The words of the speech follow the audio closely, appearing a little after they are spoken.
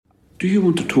Do you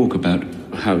want to talk about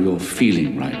how you're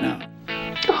feeling right now?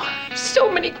 Oh,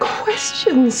 so many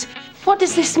questions. What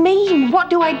does this mean? What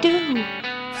do I do?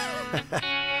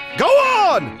 Go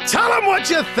on! Tell them what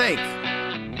you think!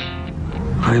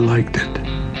 I liked it.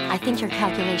 I think your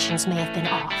calculations may have been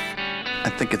off.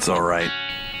 I think it's all right.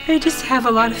 I just have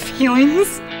a lot of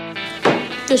feelings.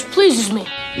 This pleases me.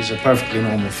 These are perfectly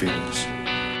normal feelings.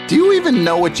 Do you even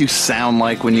know what you sound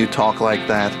like when you talk like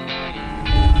that?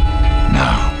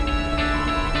 Now,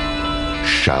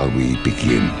 shall we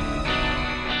begin?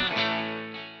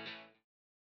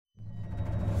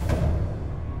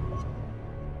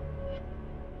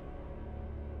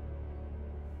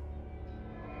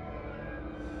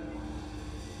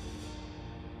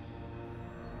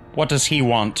 What does he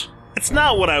want? It's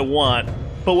not what I want,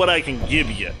 but what I can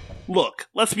give you. Look,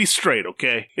 let's be straight,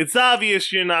 okay? It's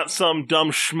obvious you're not some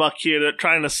dumb schmuck here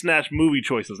trying to snatch movie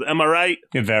choices, am I right?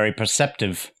 You're very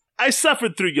perceptive. I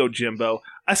suffered through Yojimbo.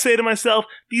 I say to myself,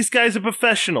 these guys are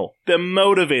professional. They're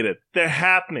motivated. They're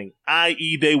happening,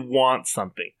 i.e. they want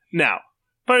something. Now,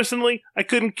 personally, I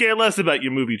couldn't care less about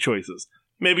your movie choices.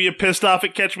 Maybe you're pissed off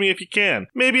at Catch Me If You Can.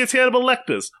 Maybe it's Hannibal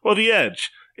Lecter's or The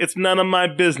Edge. It's none of my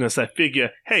business. I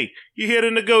figure, hey, you're here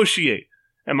to negotiate.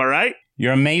 Am I right?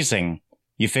 You're amazing.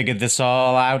 You figured this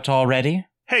all out already?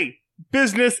 Hey,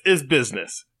 business is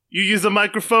business. You use a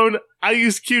microphone, I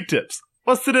use Q-tips.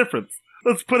 What's the difference?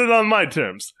 Let's put it on my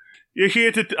terms. You're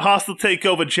here to hostile take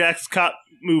over Jack's cop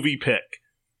movie pick.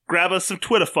 Grab us some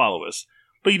Twitter followers.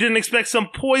 But you didn't expect some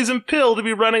poison pill to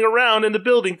be running around in the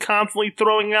building constantly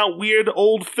throwing out weird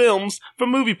old films for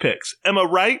movie picks. Am I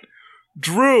right?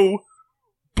 Drew,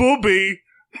 Booby,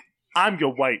 I'm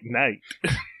your white knight.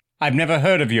 I've never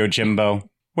heard of Yojimbo.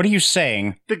 What are you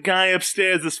saying? The guy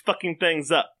upstairs is fucking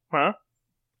things up, huh?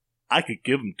 I could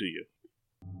give him to you.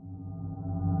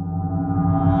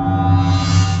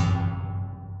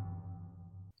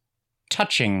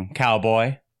 Touching,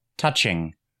 cowboy.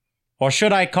 Touching. Or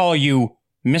should I call you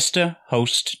Mr.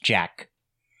 Host Jack?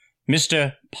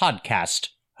 Mr. Podcast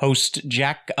Host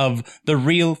Jack of the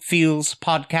Real Feels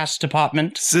Podcast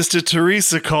Department? Sister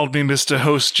Teresa called me Mr.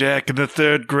 Host Jack in the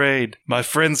 3rd grade. My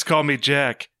friends call me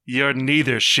Jack. You're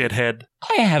neither, shithead.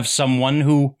 I have someone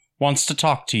who wants to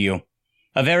talk to you.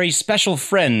 A very special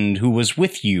friend who was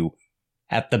with you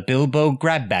at the Bilbo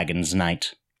Grabbaggins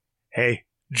night. Hey,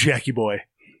 Jackie boy.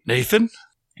 Nathan?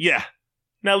 Yeah.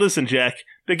 Now listen, Jack.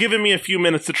 They're giving me a few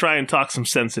minutes to try and talk some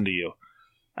sense into you.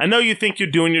 I know you think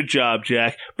you're doing your job,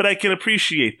 Jack, but I can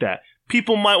appreciate that.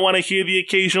 People might want to hear the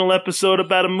occasional episode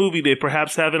about a movie they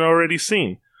perhaps haven't already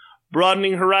seen.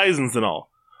 Broadening horizons and all.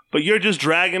 But you're just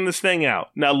dragging this thing out.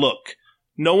 Now look,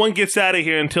 no one gets out of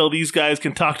here until these guys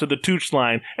can talk to the Tooch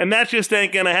line, and that just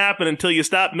ain't gonna happen until you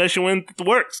stop messing with the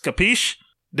works, capiche?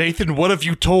 Nathan, what have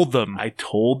you told them? I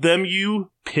told them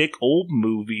you pick old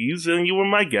movies and you were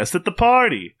my guest at the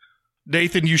party.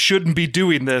 Nathan, you shouldn't be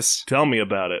doing this. Tell me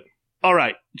about it.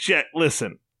 Alright, Jack,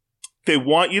 listen. They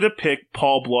want you to pick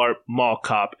Paul Blart Mall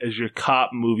Cop as your cop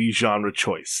movie genre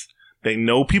choice. They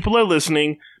know people are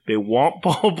listening. They want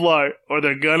Paul Blart, or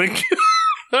they're gonna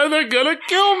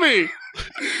kill me.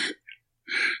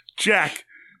 Jack,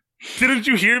 didn't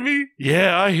you hear me?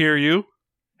 Yeah, I hear you.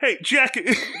 Hey, Jack, get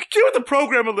with the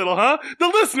program a little, huh? The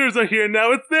listeners are here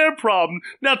now. It's their problem.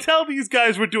 Now tell these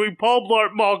guys we're doing Paul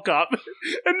Blart Mall Cop,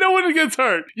 and no one gets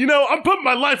hurt. You know, I'm putting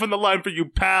my life on the line for you,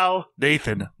 pal.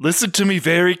 Nathan, listen to me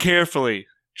very carefully.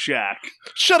 Jack.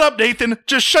 Shut up, Nathan.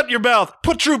 Just shut your mouth.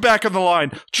 Put Drew back on the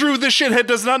line. Drew, this shithead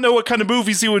does not know what kind of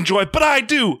movies you enjoy, but I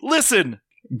do. Listen.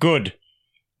 Good.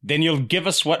 Then you'll give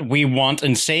us what we want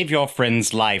and save your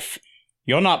friend's life.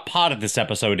 You're not part of this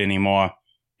episode anymore.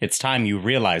 It's time you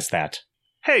realize that.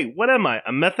 Hey, what am I,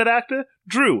 a method actor?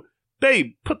 Drew,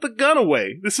 babe, put the gun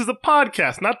away. This is a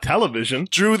podcast, not television.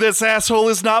 Drew, this asshole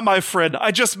is not my friend. I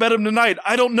just met him tonight.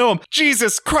 I don't know him.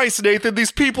 Jesus Christ, Nathan,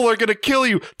 these people are gonna kill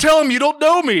you. Tell him you don't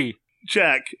know me.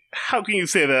 Jack, how can you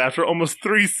say that after almost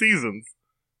 3 seasons?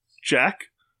 Jack?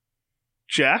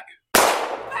 Jack? Do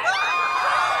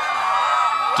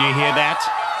you hear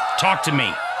that? Talk to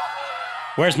me.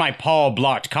 Where's my Paul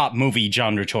Blart Cop movie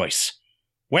genre choice?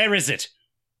 Where is it?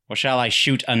 Or shall I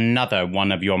shoot another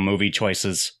one of your movie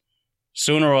choices?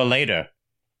 Sooner or later,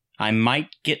 I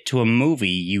might get to a movie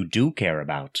you do care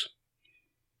about.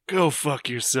 Go fuck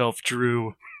yourself,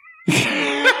 Drew.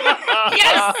 Yes!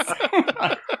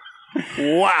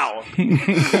 Wow.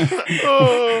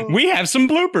 We have some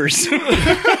bloopers.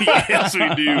 Yes,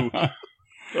 we do.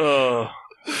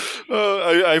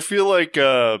 I feel like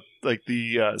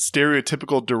the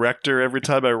stereotypical director every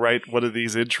time I write one of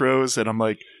these intros, and I'm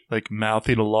like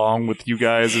mouthing along with you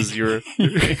guys as your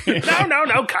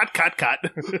no, cut.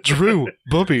 Drew,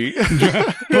 Bubby.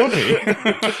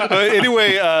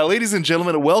 Anyway, ladies and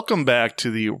gentlemen, welcome back to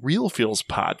the Real Feels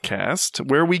podcast,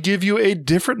 where we give you a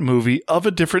different movie of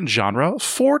a different genre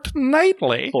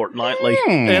fortnightly.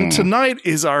 And tonight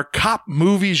is our cop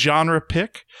movie genre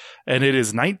pick, and it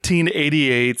is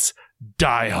 1988's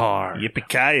Die Hard.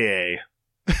 Yippee-ki-yay.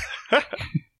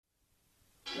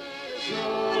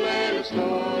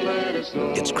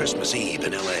 It's Christmas Eve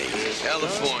in L.A.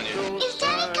 California. Is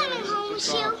Daddy coming home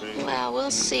soon? Well,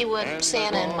 we'll see what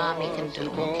Santa and Mommy can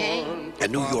do, okay?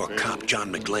 And New York cop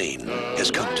John McClane has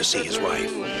come to see his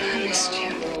wife. I missed you.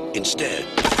 Instead,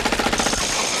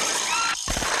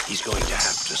 he's going to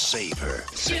have to save her.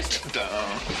 Sit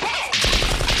down.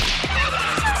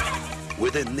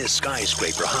 Within this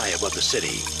skyscraper high above the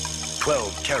city,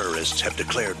 12 terrorists have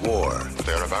declared war.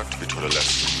 They're about to be taught a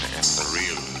lesson in the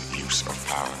real use of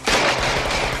power.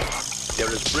 They're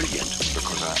as brilliant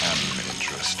because I am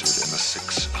interested in the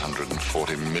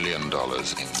 $640 million in your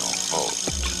vault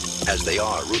as they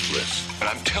are ruthless. But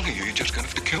I'm telling you, you're just going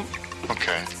to have to kill me.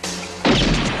 Okay.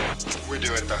 We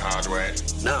do it the hard way.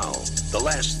 Now, the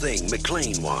last thing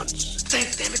McClane wants.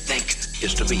 Think, damn it, think.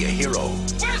 Is to be a hero.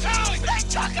 Where's Holly? Hey,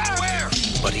 Tucker! Where?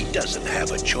 But he doesn't have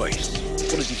a choice.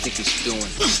 What does he think he's doing?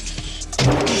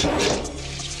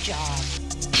 Job.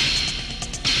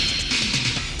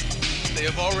 They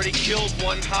have already killed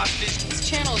one hostage. This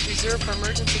channel is reserved for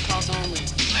emergency calls only.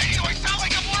 Lady, do I sound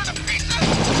like I'm one of the pieces?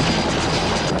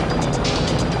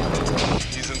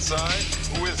 He's inside?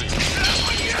 Who is he?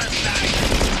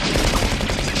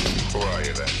 Who are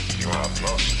you then? You are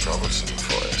most troublesome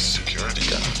for a security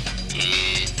guard.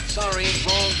 Sorry,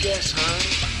 wrong guess, hon.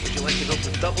 Would you like to go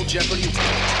for double jeopardy? Do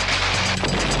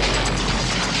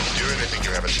you really think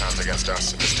you have a chance against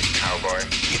us, Mr. Cowboy?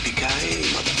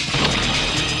 Yippee-ki-yay, mother.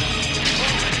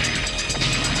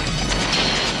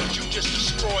 You just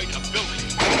destroyed a building.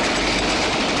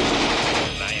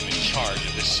 I am in charge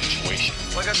of this situation.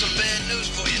 Well, I got some bad news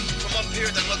for you. From up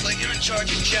here, that look like you're in charge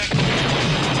of Jack.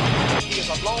 He is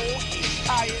alone, he is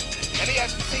tired, and he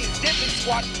hasn't seen diddly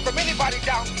squat from anybody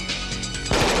down here.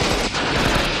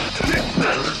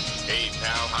 Hey,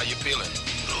 pal, how you feeling?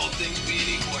 All things being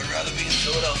equal, I'd rather be in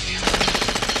Philadelphia.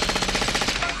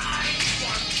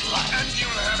 And you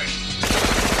have it.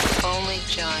 Only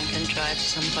John can drive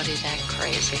somebody that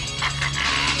crazy.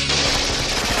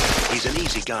 He's an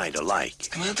easy guy to like.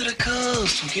 Come out to the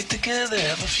coast, we'll get together,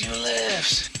 have a few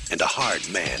laughs. And a hard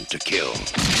man to kill.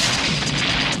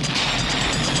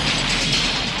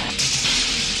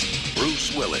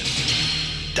 Bruce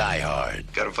Willis, Die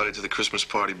Hard. Got invited to the Christmas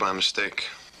party by mistake.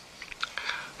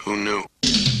 Who knew?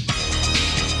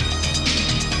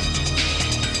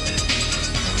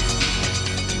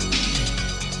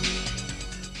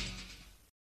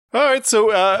 All right,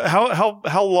 so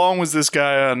how long was this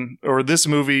guy on, or this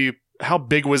movie? How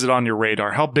big was it on your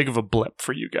radar? How big of a blip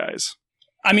for you guys?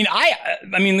 I mean,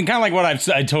 kind of like what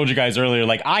I told you guys earlier.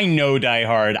 Like, I know Die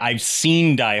Hard, I've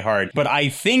seen Die Hard, but I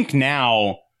think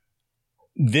now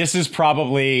this is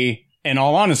probably, in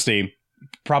all honesty,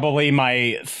 probably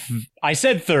my. I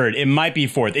said third. It might be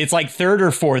fourth. It's like third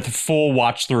or fourth full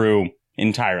watch through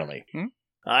entirely.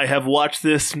 I have watched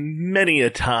this many a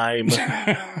time.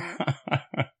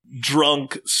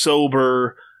 Drunk,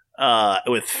 sober,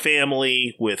 with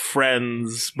family, with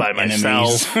friends, by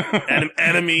myself,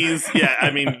 enemies. Yeah,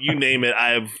 I mean, you name it.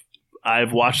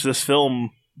 I've watched this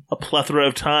film a plethora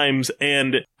of times,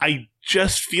 and I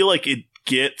just feel like it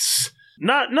gets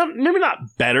maybe not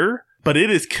better, but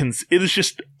it is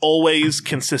just always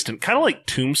consistent. Kind of like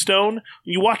Tombstone.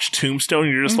 You watch Tombstone,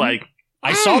 and you're just like,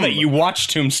 I saw that you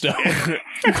watched Tombstone.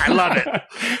 I love it.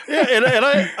 Yeah, and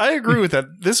I agree with that.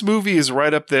 This movie is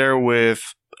right up there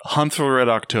with Hunt for the Red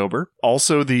October.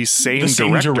 Also the same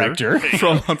director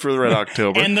from Hunt for the Red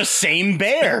October. And the same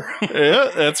bear.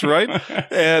 Yeah, that's right.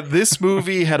 And this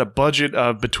movie had a budget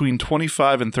of between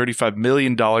 $25 and $35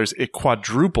 million. It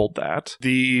quadrupled that.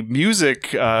 The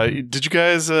music, did you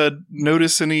guys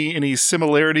notice any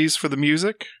similarities for the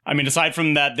music? I mean, aside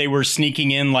from that, they were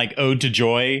sneaking in like Ode to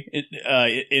Joy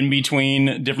in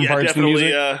between different parts of the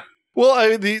music.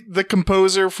 Well, the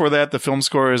composer for that, the film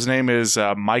score, his name is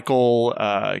Michael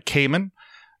Kamen,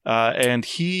 and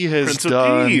he has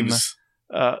done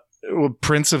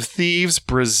Prince of Thieves,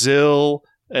 Brazil,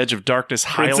 Edge of Darkness,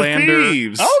 Prince of Highlander,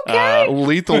 Thieves.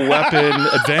 Lethal Weapon,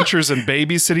 Adventures in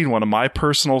Babysitting, one of my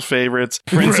personal favorites.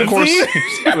 Prince of Thieves.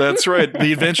 That's right.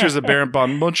 The Adventures of Baron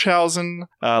von Munchausen,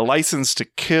 License to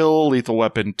Kill, Lethal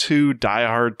Weapon 2, Die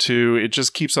Hard 2. It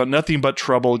just keeps on, Nothing But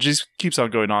Trouble. It just keeps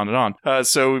on going on and on.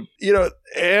 So,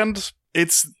 and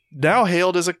it's now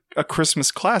hailed as a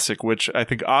Christmas classic, which I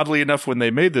think, oddly enough, when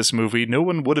they made this movie, no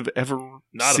one would have ever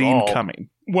seen coming.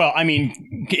 Well, I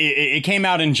mean, it came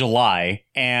out in July,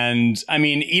 and I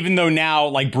mean, even though now,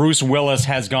 like, Bruce Willis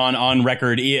has gone on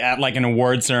record at like an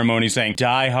award ceremony saying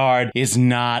Die Hard is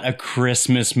not a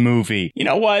Christmas movie. You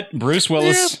know what? Bruce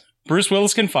Willis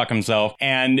can fuck himself,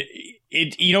 and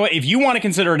if you want to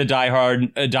consider it a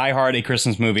Die Hard a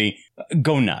Christmas movie,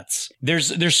 go nuts.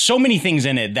 There's so many things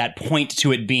in it that point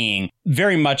to it being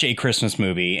very much a Christmas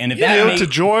movie, and if to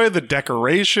enjoy the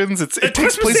decorations, it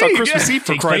takes place on Christmas Eve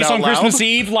for crying out loud. Takes place on Christmas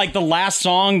Eve, like the last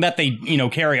song that they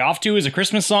carry off to is a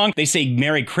Christmas song. They say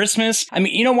Merry Christmas. I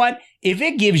mean, you know what? If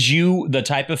it gives you the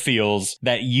type of feels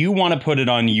that you want to put it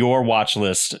on your watch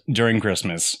list during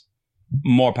Christmas,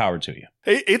 more power to you.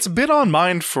 It's been on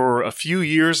mine for a few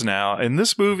years now, and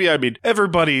this movie, I mean,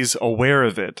 everybody's aware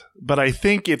of it, but I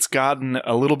think it's gotten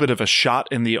a little bit of a shot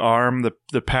in the arm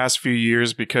the past few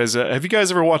years because have you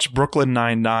guys ever watched Brooklyn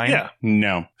Nine-Nine? Yeah.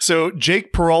 No. So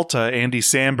Jake Peralta, Andy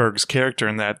Samberg's character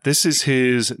in that, this is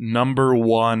his number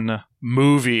one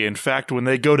movie. In fact, when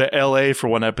they go to LA for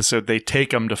one episode, they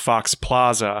take him to Fox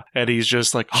Plaza, and he's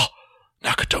just like, oh,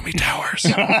 Nakatomi Towers.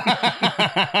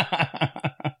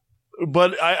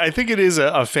 But I think it is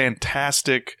a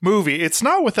fantastic movie. It's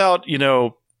not without,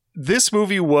 this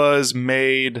movie was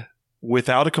made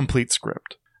without a complete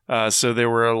script. So there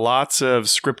were lots of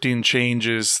scripting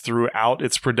changes throughout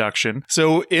its production.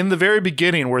 So in the very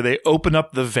beginning, where they open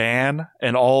up the van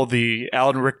and all the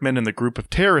Alan Rickman and the group of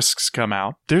terrorists come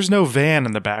out, there's no van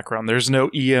in the background. There's no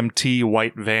EMT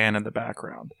white van in the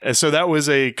background. And so that was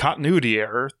a continuity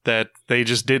error that they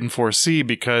just didn't foresee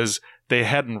because they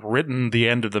hadn't written the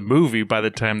end of the movie by the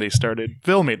time they started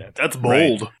filming it. That's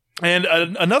bold. Right. And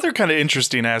another kind of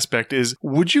interesting aspect is,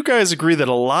 would you guys agree that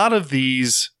a lot of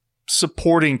these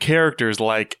supporting characters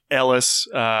like Ellis,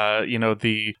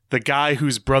 the guy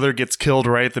whose brother gets killed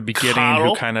right at the beginning,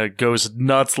 Carl. who kind of goes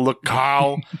nuts,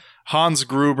 Carl, Hans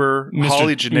Gruber,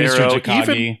 Holly Gennaro,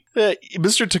 even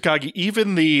Mr. Takagi,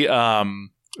 even the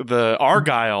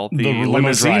Argyle, the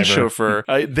limousine chauffeur,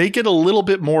 they get a little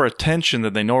bit more attention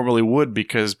than they normally would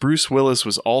because Bruce Willis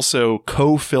was also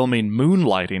co-filming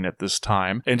Moonlighting at this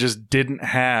time and just didn't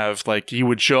have, he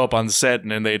would show up on set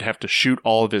and then they'd have to shoot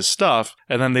all of his stuff.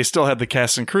 And then they still had the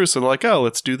cast and crew, so they're like, oh,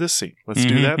 let's do this scene. Let's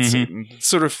do that scene. And it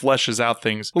sort of fleshes out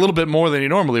things a little bit more than you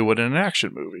normally would in an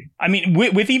action movie. I mean,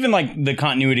 with even the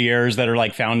continuity errors that are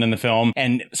found in the film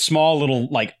and small little,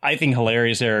 I think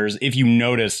hilarious errors, if you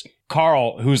notice,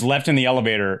 Carl, who's left in the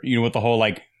elevator, with the whole,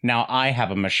 now I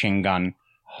have a machine gun.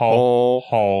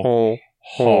 Ho.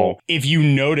 If you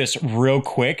notice real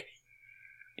quick,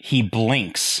 he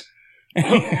blinks.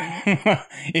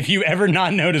 If you ever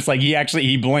not notice,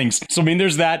 he blinks. So, I mean,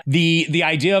 there's that. The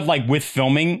idea of, with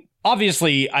filming,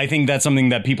 obviously, I think that's something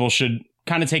that people should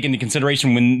kind of take into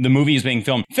consideration when the movie is being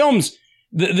filmed. Films,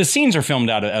 the scenes are filmed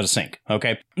out of sync,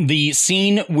 okay? The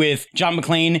scene with John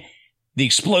McClane, the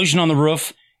explosion on the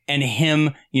roof, and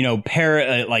him,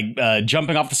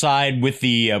 jumping off the side with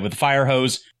the fire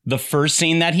hose. The first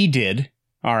scene that he did,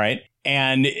 all right,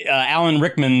 and Alan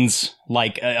Rickman's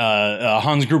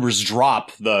Hans Gruber's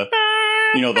drop, the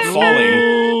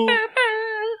falling.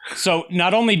 So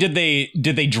not only did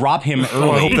they drop him early.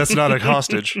 Oh, I hope that's not a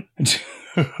hostage.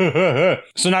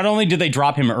 So not only did they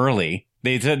drop him early.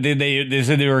 They said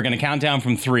they were going to count down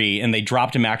from 3, and they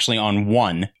dropped him actually on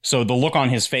 1. So the look on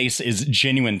his face is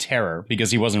genuine terror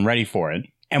because he wasn't ready for it.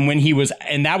 And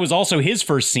and that was also his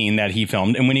first scene that he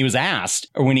filmed. And when he was asked,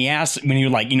 when he was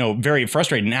very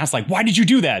frustrated and asked, why did you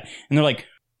do that? And they're like,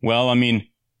 well, I mean,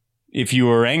 if you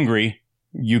were angry,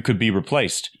 you could be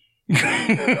replaced.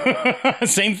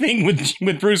 Same thing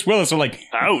with Bruce Willis. They're like,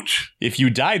 ouch. If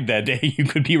you died that day, you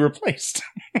could be replaced.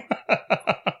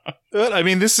 I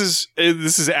mean, this is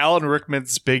Alan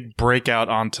Rickman's big breakout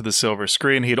onto the silver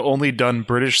screen. He'd only done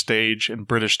British stage and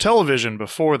British television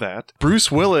before that.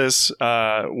 Bruce Willis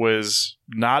had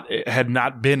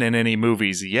not been in any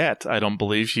movies yet, I don't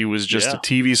believe. He was just a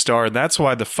TV star. And that's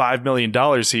why the $5 million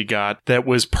he got that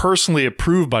was personally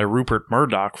approved by Rupert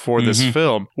Murdoch for this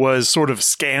film was sort of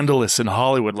scandalous in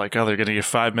Hollywood. They're going to give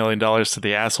 $5 million to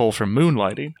the asshole from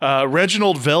Moonlighting.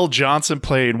 Reginald Vell Johnson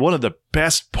played one of the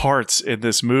best parts in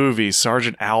this movie,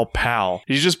 Sergeant Al Powell.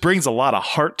 He just brings a lot of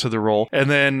heart to the role. And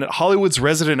then Hollywood's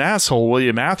resident asshole,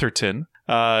 William Atherton,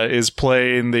 is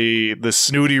playing the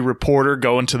snooty reporter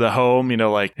going to the home,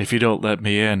 like, if you don't let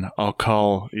me in, I'll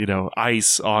call,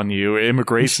 ICE on you,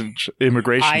 immigration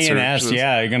INS, services.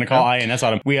 yeah, you're going to call INS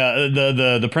on him. We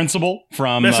the principal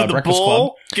from Breakfast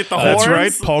Club. Get the horns. That's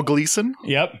right, Paul Gleason.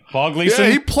 Yep, Paul Gleason.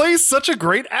 Yeah, he plays such a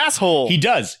great asshole. He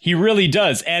does. He really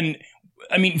does. And,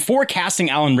 I mean, for casting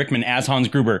Alan Rickman as Hans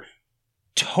Gruber,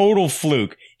 total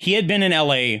fluke. He had been in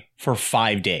LA for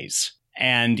 5 days.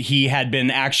 And he had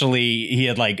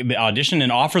auditioned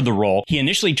and offered the role. He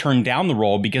initially turned down the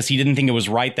role because he didn't think it was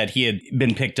right that he had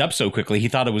been picked up so quickly. He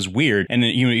thought it was weird. And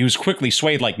he was quickly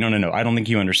swayed like, no, I don't think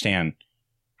you understand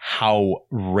how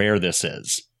rare this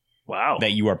is. Wow.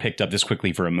 That you are picked up this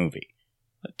quickly for a movie.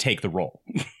 Take the role.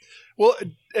 Well,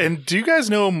 and do you guys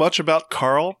know much about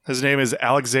Carl? His name is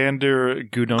Alexander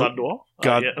Godunov.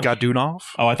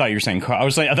 Oh, I thought you were saying Carl. I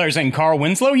thought you were saying Carl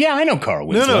Winslow. Yeah, I know Carl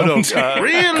Winslow. No.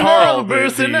 Carl,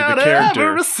 the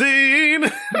character.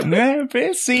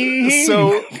 Never seen.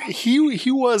 So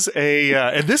he was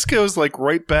and this goes like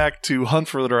right back to Hunt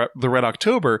for the Red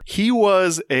October. He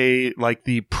was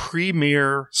the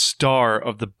premier star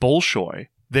of the Bolshoi.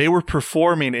 They were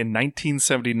performing in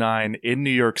 1979 in New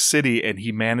York City, and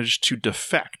he managed to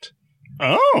defect.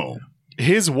 Oh.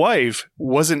 His wife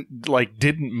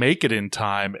didn't make it in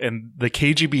time, and the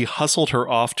KGB hustled her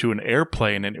off to an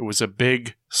airplane, and it was a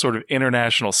big sort of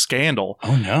international scandal.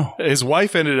 Oh, no. His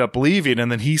wife ended up leaving, and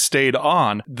then he stayed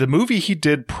on. The movie he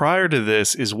did prior to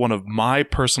this is one of my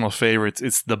personal favorites.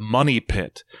 It's The Money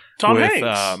Pit.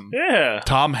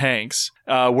 Tom Hanks,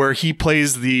 where he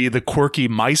plays the quirky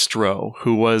maestro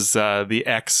who was the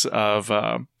ex of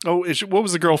what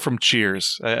was the girl from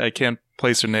Cheers? I can't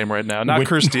place her name right now. Not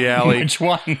Kirstie Alley. Which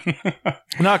one?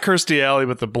 Not Kirstie Alley,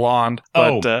 but the blonde.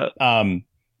 But,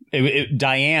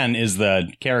 Diane is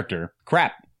the character.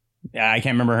 Crap, I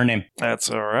can't remember her name.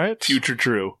 That's all right. Future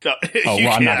True. Oh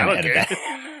well, I'm not going to edit that.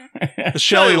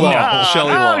 Shelley Long.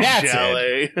 That's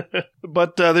it.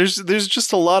 But there's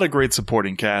just a lot of great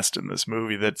supporting cast in this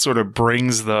movie that sort of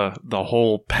brings the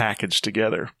whole package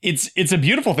together. It's a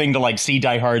beautiful thing to see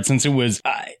Die Hard, since it was.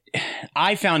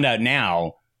 I found out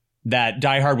now that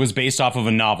Die Hard was based off of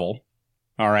a novel.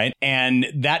 All right, and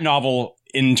that novel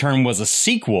in turn was a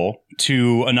sequel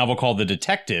to a novel called The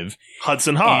Detective.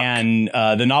 Hudson Hawk. And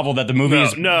the novel that the movie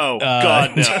is. No,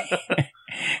 God, no.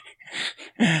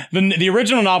 The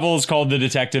original novel is called The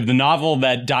Detective. The novel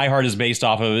that Die Hard is based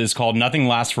off of is called Nothing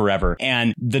Lasts Forever.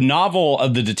 And the novel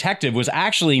of The Detective was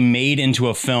actually made into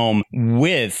a film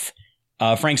with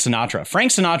Frank Sinatra.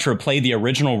 Frank Sinatra played the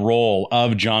original role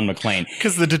of John McClane.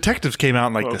 Because The Detective came out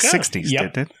in the 60s,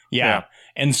 didn't it? Yeah.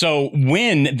 And so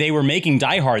when they were making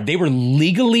Die Hard, they were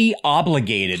legally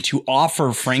obligated to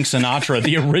offer Frank Sinatra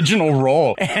the original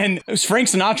role. And Frank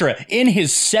Sinatra, in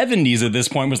his 70s at this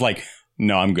point, was like,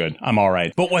 no, I'm good. I'm all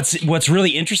right. But what's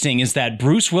really interesting is that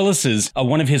Bruce Willis's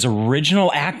one of his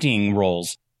original acting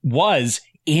roles was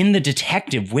in The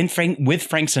Detective with Frank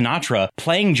Sinatra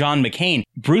playing John McClane.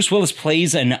 Bruce Willis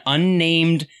plays an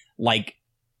unnamed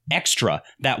extra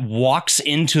that walks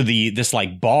into this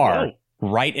bar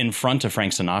right in front of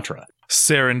Frank Sinatra.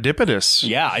 Serendipitous.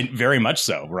 Yeah, very much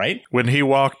so, right? When he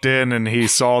walked in and he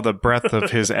saw the breadth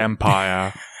of his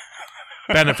empire.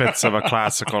 Benefits of a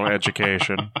classical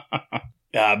education.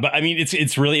 But I mean,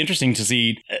 it's really interesting to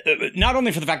see, not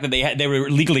only for the fact that they were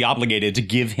legally obligated to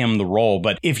give him the role,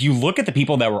 but if you look at the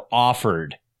people that were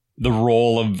offered the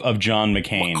role of John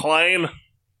McClane. McClane.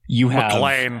 You have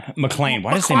McClane.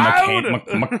 Why did I say McClane?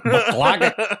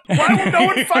 McClane. Why would no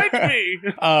one fight me?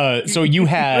 So you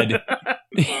had.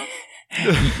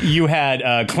 You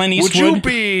had Clint Eastwood. Would you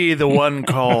be the one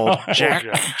called Jack?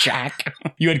 Jack.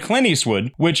 You had Clint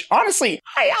Eastwood, which honestly,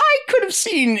 I could have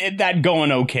seen that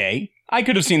going okay. I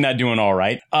could have seen that doing all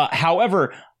right.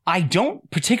 However, I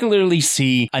don't particularly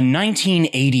see a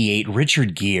 1988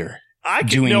 Richard Gere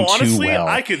doing too well.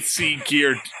 I could see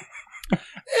Gere.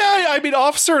 Yeah, I mean,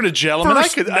 Officer and a Gentleman. I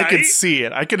could see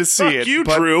it. I could see it. You,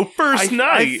 Drew. First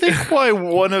night. I think why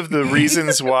one of the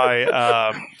reasons why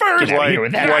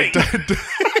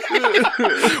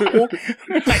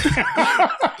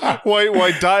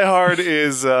why Die Hard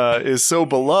is so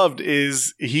beloved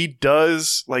is he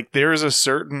does there's a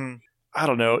certain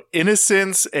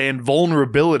innocence and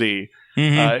vulnerability.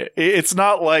 Mm-hmm. It's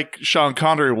not like Sean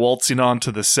Connery waltzing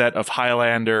onto the set of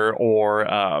Highlander or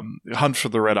Hunt for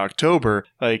the Red October.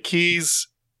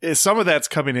 Some of that's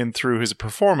coming in through his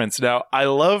performance. Now, I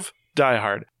love Die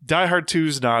Hard. Die Hard 2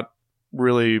 is not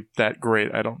really that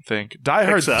great, I don't think. Die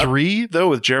Hard 3, though,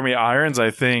 with Jeremy Irons,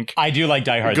 I think... I do like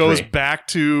Die Hard 3. Goes back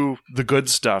to the good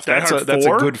stuff. That's a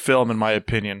good film, in my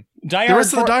opinion. The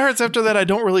rest of the Die Hards after that, I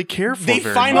don't really care for. They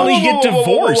very finally much. get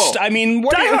divorced. I mean,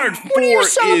 what Die Hard 4 are you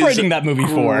celebrating is that movie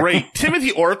for? Great.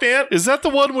 Timothy Olyphant. Is that the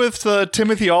one with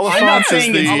Timothy Olyphant? I'm not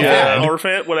saying it's bad.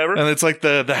 Olyphant, whatever. And it's like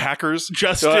the hackers.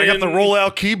 Justin. I got the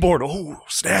rollout keyboard. Oh,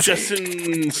 snap!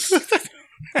 Justin.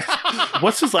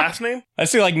 What's his last name? I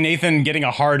see like Nathan getting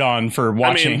a hard-on for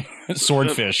watching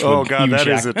Swordfish. Oh with God, Hugh that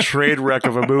is Jackman. a train wreck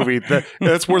of a movie.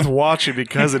 That's worth watching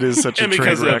because it is such a And train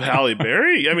because wreck. of Halle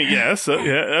Berry? I mean, yes.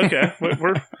 Yeah, okay.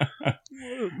 We're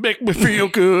Make me feel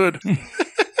good.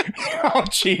 Oh,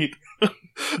 gee.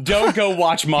 Don't go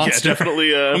watch Monster. Yeah,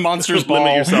 definitely Monsters limit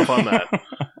Ball. yourself on that.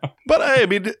 But I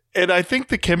mean, and I think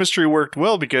the chemistry worked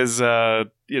well because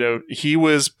he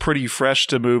was pretty fresh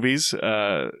to movies.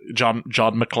 John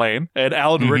McClane and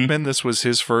Alan Rickman. This was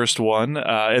his first one,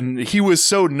 and he was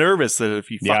so nervous that if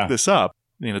he fucked this up,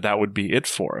 that would be it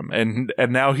for him. And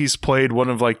now he's played one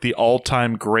of like the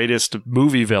all-time greatest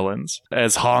movie villains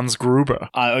as Hans Gruber.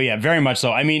 Oh yeah, very much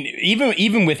so. I mean,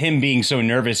 even with him being so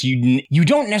nervous, you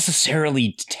don't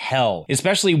necessarily tell,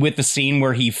 especially with the scene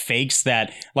where he fakes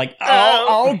that, like,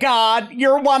 oh God,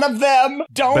 you're one of them.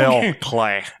 Don't Bill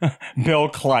Clay. Bill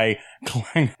Clay.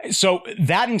 So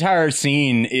that entire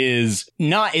scene is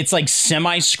not, it's like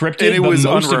semi-scripted, and it was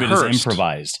but most unrehearsed. of it is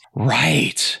improvised.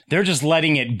 Right. They're just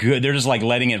letting it good. They're just like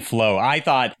letting it flow. I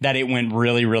thought that it went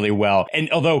really, really well.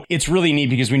 And although it's really neat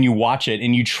because when you watch it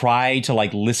and you try to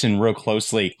like listen real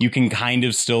closely, you can kind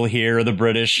of still hear the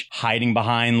British hiding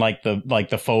behind like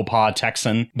the faux pas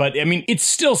Texan. But I mean, it's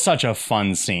still such a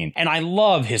fun scene. And I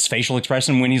love his facial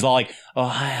expression when he's all like, oh,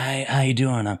 hi, how you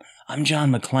doing? I'm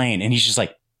John McClane. And he's just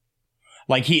like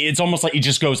it's almost like he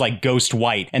just goes like ghost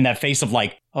white, and that face of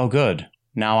like, oh good,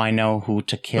 now I know who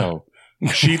to kill.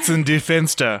 Sheets and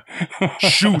Defenster.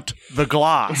 Shoot the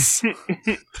glass.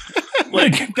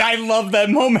 Like, I love that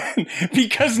moment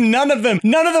because none of them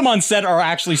on set are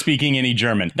actually speaking any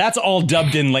German. That's all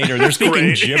dubbed in later. They're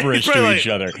speaking gibberish to each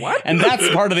other. What? And that's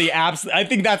part of the I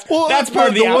think that's part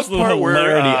of the absolute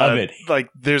hilarity of it. Like,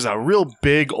 there's a real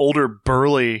big, older,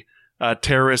 burly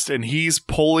terrorist, and he's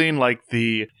pulling like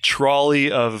the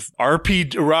trolley of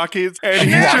RP rockets, and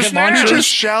he's just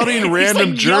shouting random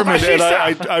like, German. And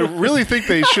I really think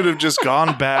they should have just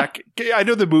gone back. I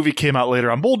know the movie came out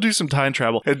later. We'll do some time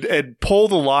travel and pull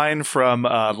the line from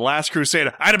Last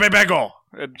Crusade. I'd be bagel.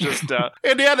 And just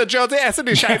Indiana Jones ass in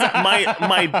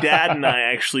my dad and I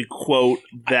actually quote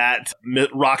that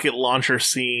rocket launcher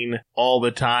scene all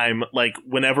the time. Like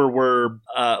whenever we're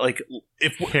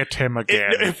if hit him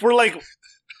again, if we're like.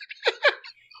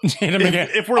 Hit him again.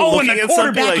 If we're looking and the at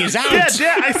something quarterback like, is out.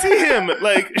 yeah, I see him.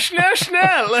 Like, schnell.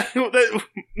 Schnell.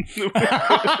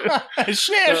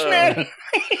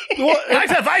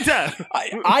 Weiter.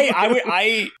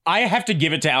 I have to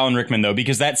give it to Alan Rickman though,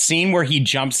 because that scene where he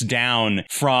jumps down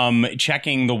from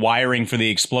checking the wiring for the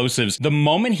explosives, the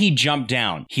moment he jumped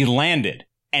down, he landed,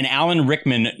 and Alan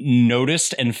Rickman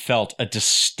noticed and felt a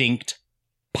distinct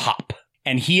pop.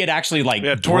 And he had actually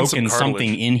broken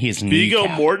something in his knee. Viggo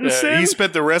Mortensen? He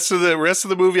spent the rest of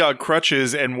the movie on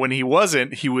crutches, and when he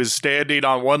wasn't, he was standing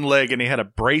on one leg and he had a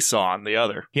brace on the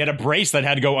other. He had a brace that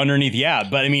had to go underneath. Yeah,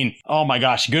 but I mean, oh my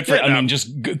gosh, good for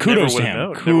kudos to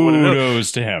him.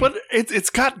 Kudos to him. But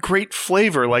it's got great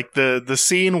flavor, like the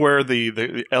scene where the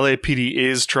LAPD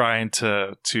is trying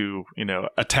to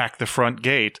attack the front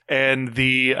gate, and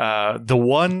the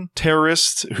one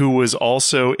terrorist who was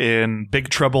also in Big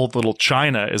Trouble in Little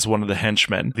China is one of the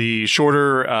henchmen, the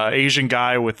shorter Asian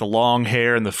guy with the long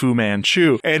hair and the Fu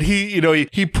Manchu, and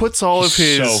he puts all of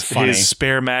his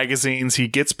spare magazines. He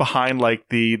gets behind like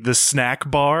the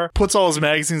snack bar, puts all his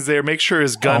magazines there, makes sure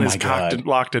his gun is cocked and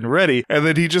locked and ready, and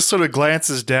then he just sort of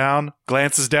glances down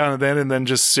and then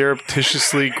just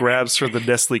surreptitiously grabs for the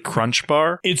Nestle Crunch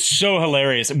bar. It's so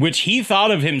hilarious, which he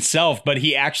thought of himself, but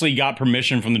he actually got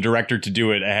permission from the director to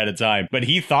do it ahead of time. But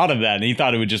he thought of that, and he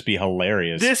thought it would just be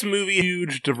hilarious. This movie,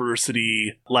 huge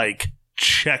diversity,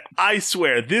 check. I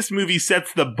swear, this movie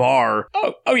sets the bar.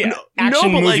 Oh yeah.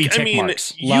 Action movie tick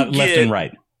marks, left and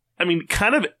right. I mean,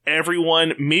 kind of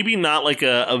everyone, maybe not like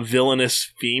a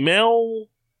villainous female,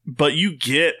 but you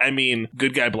get,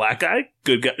 good guy, black guy,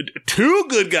 good guy, two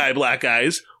good guy, black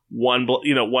guys, one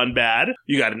bad.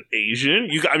 You got an Asian.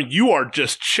 You are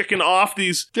just chicking off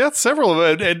these. Yeah, several of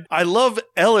it. And I love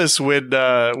Ellis when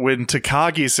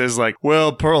Takagi says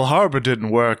well, Pearl Harbor didn't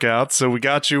work out, so we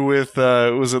got you with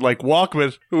was it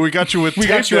Walkman? We got you with tape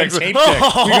deck. We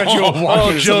got you a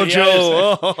Walkman.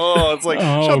 JoJo. It's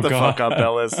shut the fuck up,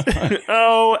 Ellis.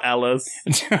 Oh, Ellis.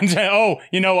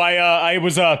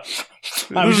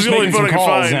 I was just making some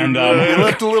calls, and you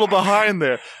left a little behind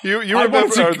there. You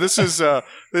remember?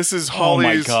 This is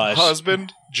Holly's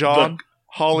husband, John.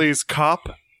 Holly's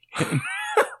cop.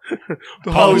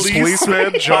 Holly's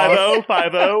policeman, John.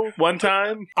 50, one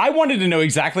time. I wanted to know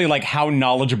exactly like how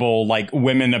knowledgeable like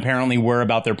women apparently were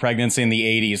about their pregnancy in the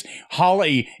 80s.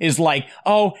 Holly is like,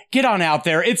 oh, get on out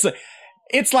there. It's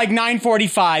like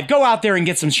 9:45. Go out there and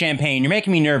get some champagne. You're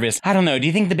making me nervous. I don't know. Do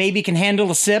you think the baby can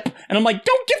handle a sip? And I'm like,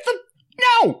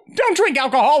 don't drink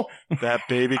alcohol. That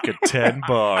baby could 10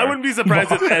 bar. I wouldn't be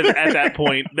surprised at that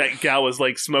point that gal was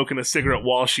like smoking a cigarette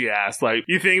while she asked. Like,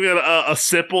 you think that a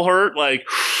sip will hurt? Like,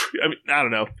 I mean, I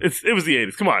don't know. It was the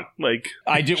 80s. Come on. Like,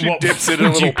 she dips it in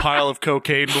a little pile of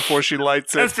cocaine before she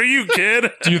lights it. That's for you,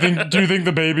 kid. Do you think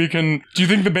the baby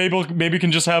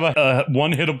can just have a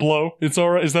one hit of blow? It's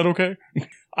all right. Is that okay?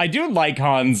 I do like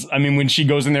Hans. I mean, when she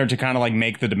goes in there to kind of like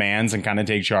make the demands and kind of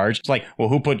take charge, it's like, well,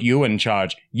 who put you in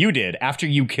charge? You did, after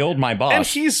you killed my boss. And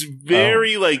he's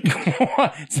very like,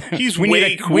 he's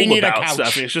way cool about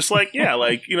stuff. And it's just like, yeah,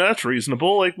 like, you know, that's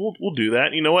reasonable. Like, we'll do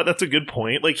that. You know what? That's a good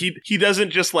point. Like, he doesn't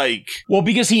just like, well,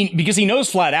 because he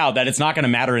knows flat out that it's not going to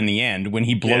matter in the end when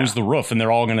he blows the roof and they're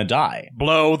all going to die.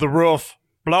 Blow the roof.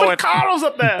 Blow it. Carl's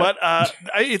up there. But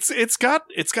it's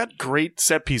got great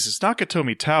set pieces.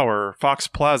 Nakatomi Tower, Fox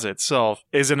Plaza itself,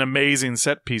 is an amazing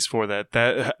set piece for that.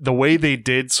 That the way they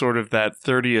did sort of that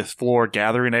 30th floor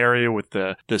gathering area with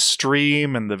the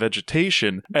stream and the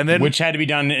vegetation, and then which had to be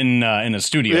done in a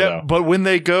studio. Yeah, though. But when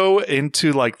they go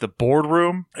into like the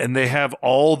boardroom and they have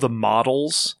all the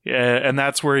models, and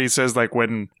that's where he says like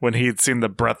when he had seen the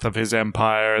breadth of his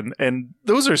empire, and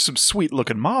those are some sweet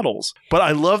looking models. But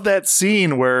I love that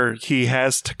scene where he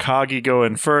has Takagi go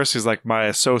in first. He's like, my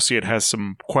associate has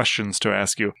some questions to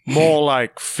ask you. More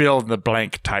like fill in the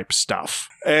blank type stuff.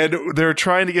 And they're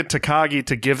trying to get Takagi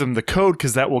to give them the code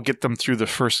because that will get them through the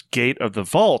first gate of the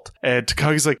vault. And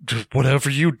Takagi's like, whatever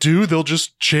you do, they'll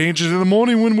just change it in the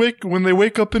morning when they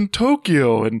wake up in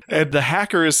Tokyo. And the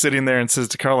hacker is sitting there and says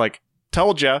to Carl, like,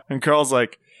 told ya. And Carl's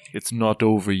like, it's not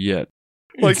over yet.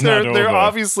 Like they're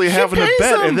obviously having a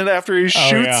bet, and then after he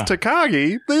shoots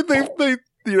Takagi, they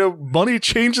you know, money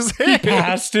changes hands.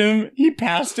 He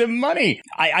passed him money.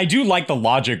 I do like the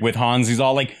logic with Hans. He's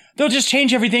all like, they'll just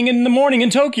change everything in the morning in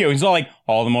Tokyo. He's all like,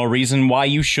 all the more reason why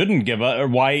you shouldn't or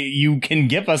why you can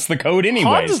give us the code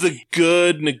anyways. Hans is a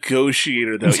good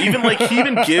negotiator, though. Even like he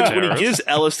gives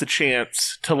Ellis the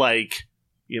chance to like,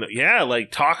 you know, yeah,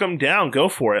 like talk him down, go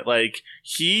for it. Like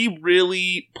he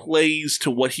really plays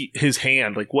to what his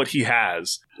hand, like what he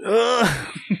has. Oh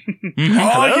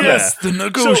yes, the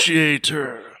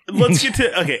negotiator. So, let's get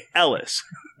to Ellis.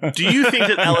 Do you think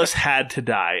that Ellis had to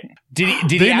die? Did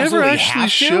they he never actually have to?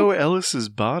 show Ellis's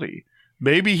body?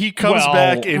 Maybe he comes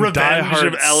back in Die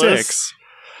Hard 6.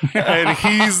 And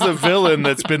he's the villain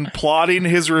that's been plotting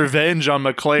his revenge on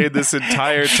McClane this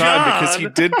entire time because he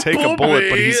did take a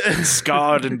bullet, but he's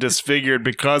scarred and disfigured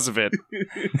because of it.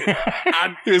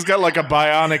 He's got like a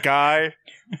bionic eye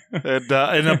and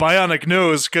a bionic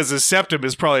nose because his septum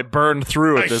is probably burned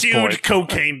through at this point. A huge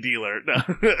cocaine dealer.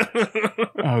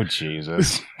 Oh,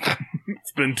 Jesus.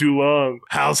 It's been too long.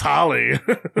 How's Holly?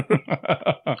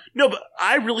 No, but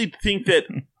I really think that,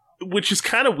 which is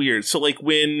kind of weird. So, like,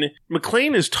 when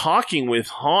McClane is talking with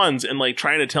Hans and, like,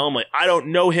 trying to tell him, like, I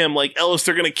don't know him, like, Ellis,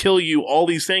 they're gonna kill you, all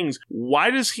these things, why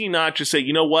does he not just say,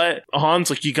 you know what, Hans,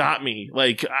 like, you got me.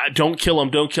 Like, don't kill him.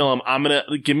 I'm gonna,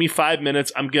 give me 5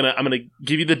 minutes. I'm gonna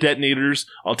give you the detonators.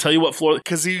 I'll tell you what floor.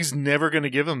 Because he's never gonna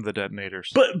give him the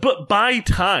detonators. But buy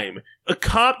time. A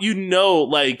cop, you know,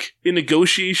 like, in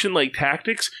negotiation, like,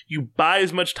 tactics, you buy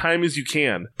as much time as you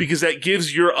can. Because that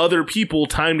gives your other people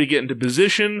time to get into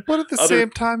position. But at the same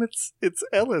time, it's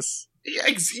Ellis.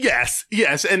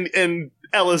 Yes, and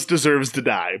Ellis deserves to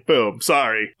die. Boom.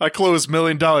 Sorry. I close $1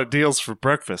 million deals for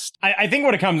breakfast. I think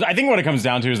what it comes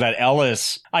down to is that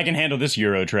Ellis, I can handle this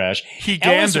Eurotrash.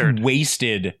 Ellis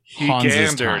wasted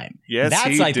Hans's time. Yes,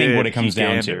 that's I think what it comes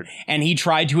down to. And he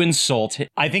tried to insult.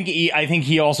 I think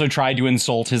he also tried to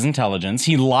insult his intelligence.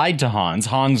 He lied to Hans.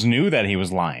 Hans knew that he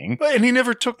was lying, and he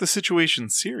never took the situation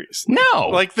seriously. No,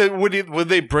 like would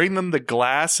they bring them the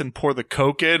glass and pour the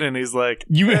Coke in, and he's like,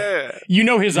 you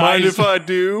know his mind eyes. If I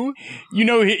do. You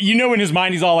know in his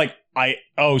mind he's all like,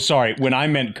 sorry, when I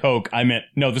meant Coke, I meant,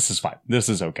 no, this is fine. This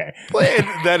is okay.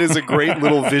 And that is a great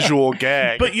little visual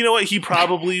gag. But you know what? He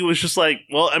probably was just like,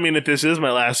 well, I mean, if this is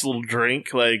my last little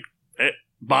drink, like,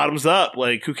 bottoms up.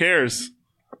 Like, who cares?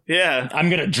 Yeah. I'm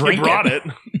going to drink it.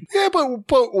 Yeah,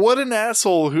 but what an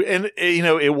asshole who, and you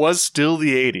know, it was still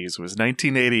the 80s. It was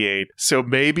 1988. So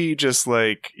maybe just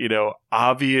like, you know,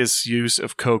 obvious use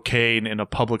of cocaine in a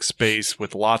public space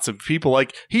with lots of people.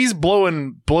 Like he's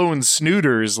blowing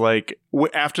snooters like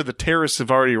after the terrorists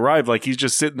have already arrived. Like he's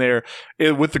just sitting there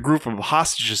with the group of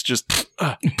hostages just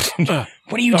what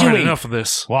are you doing? Enough of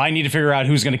this. Well, I need to figure out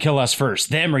who's going to kill us first,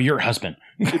 them or your husband.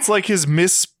 It's like his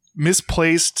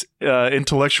misplaced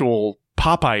intellectual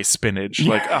Popeye spinach.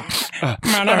 Like, all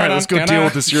right, let's go deal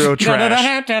with this Euro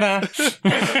trash.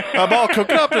 I'm all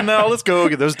cooked up, and now let's go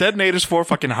get those detonators for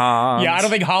fucking Hans. Yeah, I don't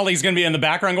think Holly's going to be in the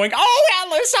background going, "Oh,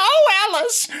 Alice, oh,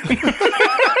 Alice."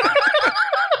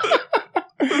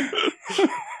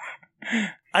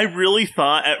 I really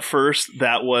thought at first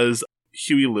that was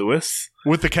Huey Lewis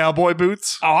with the cowboy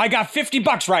boots. Oh, I got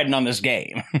 $50 riding on this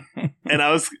game. And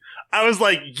I was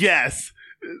like, yes.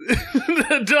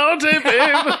 Don't take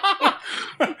babe.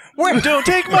 Don't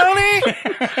take money.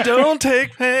 Don't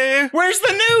take pay. Where's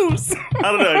the news?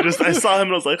 I don't know. I saw him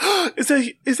and I was like,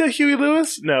 is that Huey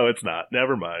Lewis? No, it's not.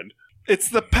 Never mind. It's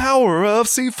the power of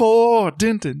C4.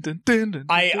 Dun, dun, dun, dun, dun,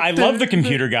 I love the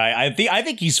computer guy. I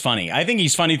think he's funny. I think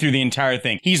he's funny through the entire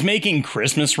thing. He's making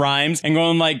Christmas rhymes and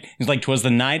going like, he's like, 'twas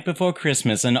the night before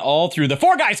Christmas, and all through the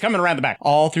 4 guys coming around the back,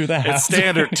 all through the house. It's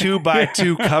standard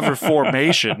 2x2 cover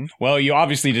formation. Well, you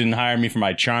obviously didn't hire me for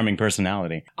my charming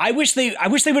personality. I wish they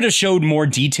would have showed more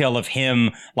detail of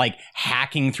him like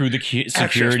hacking through the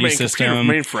security system.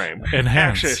 Mainframe.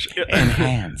 Enhance.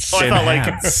 Enhance. Oh, I thought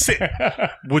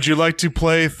like, would you like to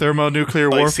play thermonuclear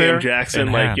warfare? Sam Jackson,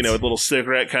 Enhance. like, you know, with a little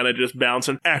cigarette kind of just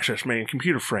bouncing. Access main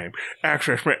computer frame.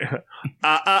 Access main.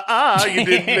 You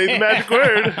didn't say the magic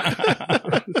word.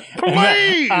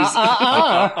 Please.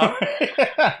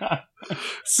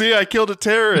 See, I killed a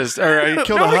terrorist. Or I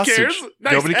killed a hostage. Cares.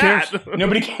 Nice Nobody cares.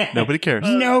 Nobody cares. Nobody cares.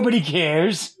 Nobody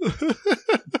cares.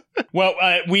 Well,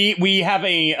 we have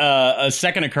a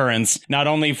second occurrence, not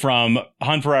only from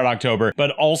Hunt for Red October,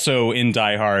 but also in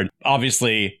Die Hard.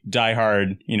 Obviously, Die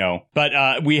Hard, you know.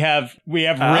 But we have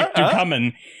Rick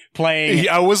Ducommun playing.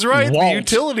 I was right. Walt. The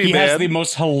utility he man. He has the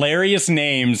most hilarious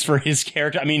names for his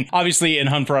character. I mean, obviously in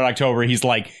Hunt for Red October, he's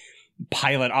like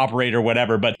pilot, operator,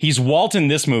 whatever, but he's Walt in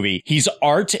this movie. He's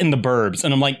Art in The Burbs.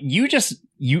 And I'm like,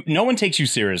 no one takes you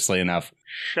seriously enough.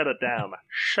 Shut it down.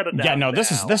 Shut it down. Yeah, no,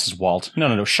 this is Walt.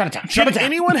 No, shut it down. Shut it down. Did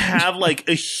anyone have like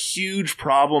a huge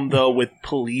problem though with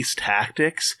police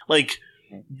tactics? Like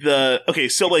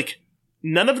so like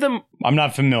none of them. I'm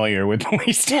not familiar with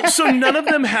police tactics. So none of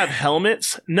them have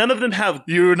helmets. None of them have.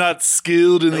 You're not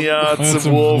skilled in the arts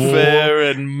of warfare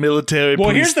and military. Well,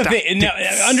 here's the tactics. thing. Now,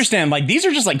 understand, like these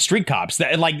are just like street cops.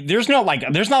 That like there's not like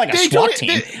a SWAT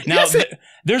team.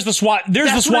 There's the SWAT.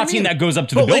 There's the SWAT team that goes up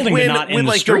to the building, but not in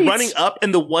the streets. They're running up,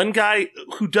 and the one guy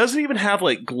who doesn't even have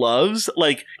like gloves,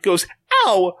 like goes,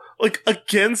 "Ow!" Like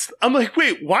against. I'm like,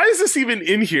 wait, why is this even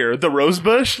in here? The rose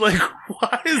bush. Like,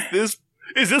 why is this?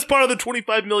 Is this part of the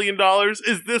 $25 million?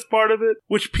 Is this part of it?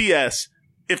 Which, P.S.,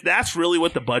 if that's really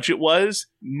what the budget was,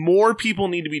 more people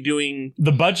need to be doing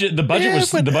the budget. The budget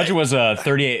was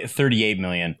 38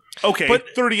 million. Okay, but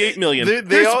 38 million.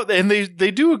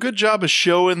 They do a good job of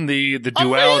showing the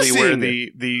duality where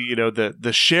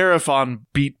the sheriff on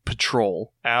beat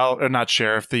patrol,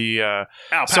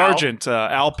 Sergeant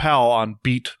Al Powell on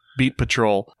beat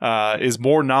patrol is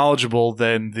more knowledgeable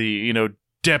than the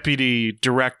deputy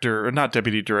director, or not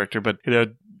deputy director, but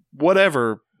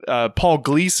whatever. Paul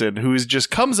Gleason, who just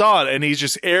comes on and he's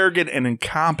just arrogant and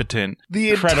incompetent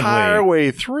the entire way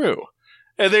through.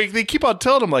 And they keep on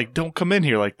telling him, like, don't come in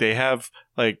here. Like, they have,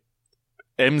 like,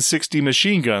 M60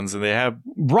 machine guns and they have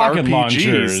rocket RPGs.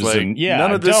 launchers. Like, and, yeah,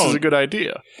 none of this is a good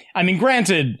idea. I mean,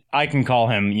 granted, I can call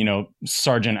him,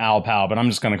 Sergeant Al Powell, but I'm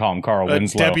just going to call him Carl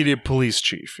Winslow. Deputy police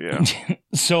chief, yeah.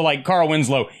 So, like, Carl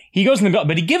Winslow, he goes in the building,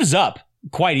 but he gives up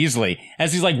quite easily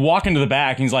as he's like walking to the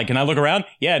back and he's like, can I look around?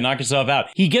 Yeah, knock yourself out.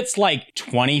 He gets like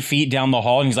 20 feet down the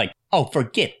hall and he's like, oh,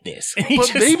 forget this.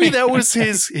 But maybe that was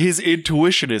his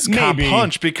intuition, his cop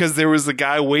punch, because there was a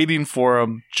guy waiting for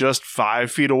him just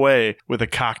 5 feet away with a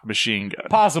cocked machine gun.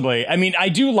 Possibly. I mean, I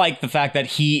do like the fact that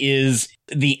he is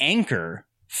the anchor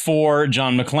for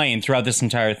John McClane throughout this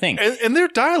entire thing. And their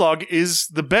dialogue is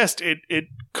the best. It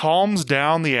calms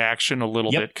down the action a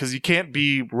little bit because you can't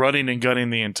be running and gunning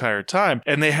the entire time.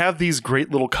 And they have these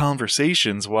great little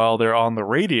conversations while they're on the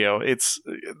radio.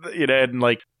 And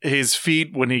like his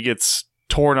feet when he gets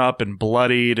torn up and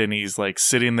bloodied and he's like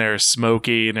sitting there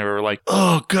smoking or like,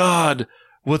 oh God,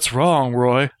 what's wrong,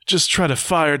 Roy? Just try to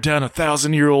fire down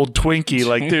 1,000-year-old Twinkie.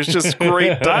 Like, there's just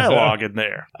great dialogue in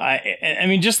there. I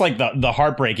mean, just like the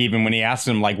heartbreak, even when he asks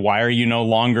him, like, why are you no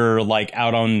longer like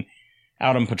out on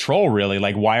out on patrol, really.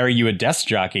 Like, why are you a desk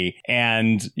jockey?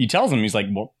 And he tells him, he's like,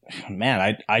 well,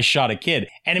 man, I shot a kid.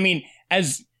 And I mean,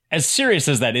 as serious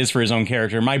as that is for his own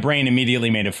character, my brain immediately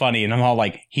made it funny. And I'm all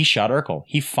like, he shot Urkel.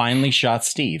 He finally shot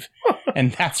Steve.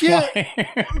 And that's why.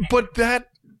 But that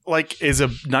is a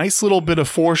nice little bit of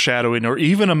foreshadowing or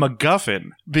even a MacGuffin,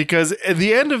 because at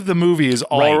the end of the movie is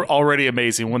already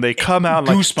amazing when they come out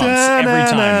goosebumps every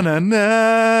time.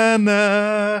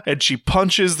 And she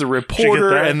punches the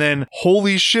reporter, and then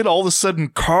holy shit, all of a sudden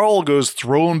Carl goes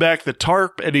throwing back the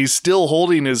tarp and he's still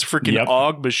holding his freaking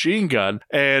AUG machine gun,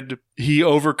 and he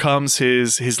overcomes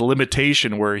his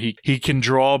limitation where he can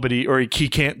draw, but he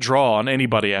can't draw on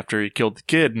anybody after he killed the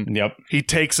kid. And he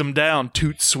takes him down,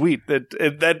 toot sweet.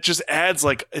 That just adds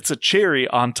it's a cherry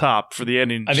on top for the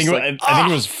ending. I think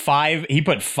it was 5. He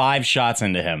put 5 shots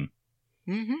into him.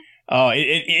 Mm-hmm. Oh,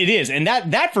 it is, and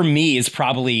that for me is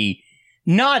probably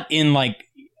not in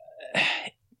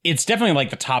it's definitely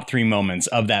the top 3 moments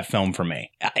of that film for me.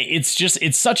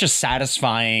 It's such a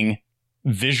satisfying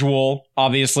visual,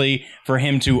 obviously, for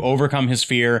him to overcome his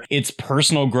fear. It's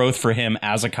personal growth for him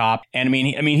as a cop. And I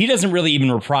mean, he doesn't really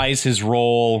even reprise his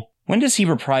role. When does he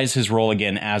reprise his role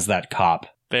again as that cop?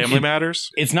 Family Matters?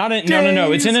 It's not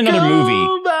no. It's in another movie.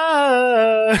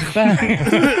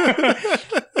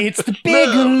 It's the big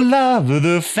love of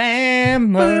the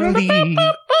family.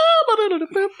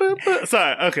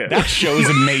 Sorry, okay. That show's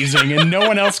amazing, and no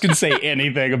one else can say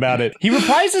anything about it. He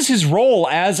reprises his role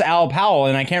as Al Powell,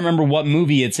 and I can't remember what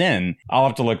movie it's in. I'll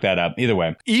have to look that up. Either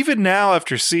way. Even now,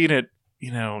 after seeing it,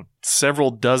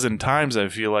 several dozen times, I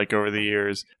feel like over the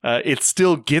years, it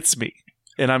still gets me.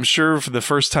 And I'm sure for the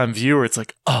first time viewer, it's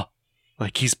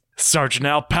he's Sergeant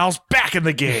Al Powell's back in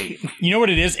the game. You know what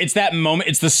it is? It's that moment.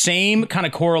 It's the same kind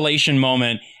of correlation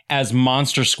moment as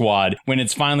Monster Squad when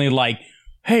it's finally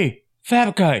hey,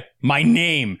 Fat Guy, my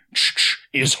name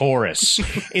is Horace.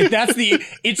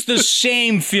 It's the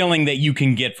same feeling that you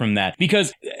can get from that.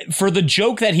 Because for the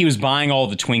joke that he was buying all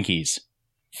the Twinkies,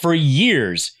 for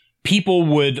years, people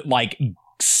would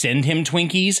send him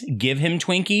Twinkies, give him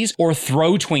Twinkies, or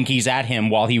throw Twinkies at him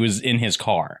while he was in his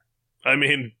car. I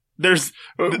mean,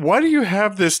 why do you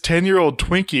have this 10-year-old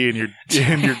Twinkie in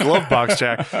your glove box,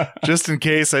 Jack? Just in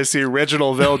case I see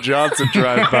Reginald Vell Johnson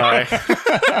drive by.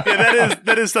 Yeah,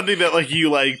 that is something that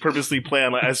you purposely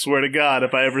plan. I swear to God,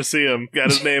 if I ever see him,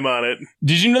 got his name on it.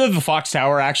 Did you know that the Fox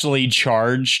Tower actually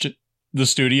charged the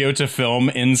studio to film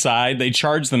inside? They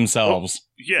charged themselves.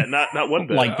 Yeah, not one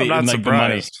bit. I'm not surprised. The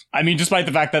money. I mean, despite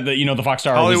the fact that the Fox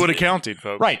Tower Hollywood accounting,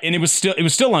 folks. Right, and it was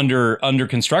still under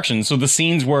construction. So the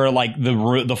scenes where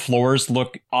the floors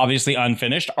look obviously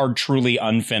unfinished are truly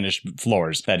unfinished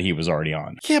floors that he was already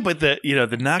on. Yeah, but the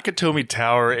Nakatomi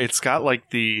Tower, it's got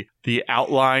the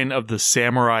outline of the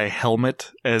samurai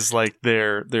helmet as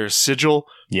their sigil.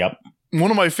 Yep. One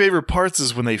of my favorite parts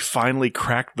is when they finally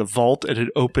crack the vault and it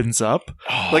opens up.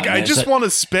 I just want to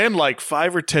spend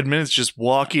 5 or 10 minutes just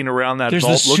walking around that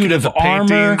vault, looking at the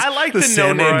paintings. I like the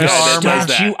no-name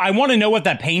statue. I want to know what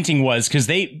that painting was, because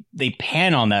they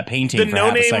pan on that painting for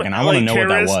half a second. I want to know what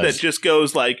that was. That just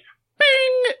goes bing.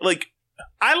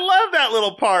 I love that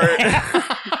little part.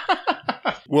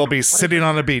 We'll be sitting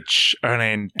on a beach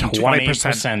earning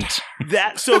 20%.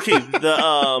 That's okay.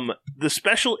 The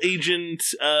special agent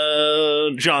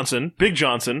Johnson, Big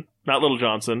Johnson, not Little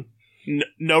Johnson,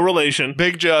 no relation.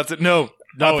 Big Johnson, no,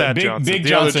 not that Johnson. Big the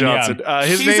Johnson, other Johnson. Yeah.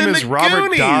 His name is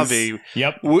Robert Davi.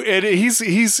 Yep, and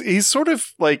he's sort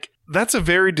of that's a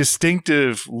very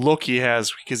distinctive look he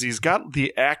has, because he's got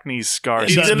the acne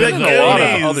scars. He's been in a lot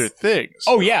of other things.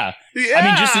 Oh yeah. I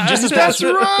mean, just as that's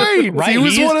right. Right. He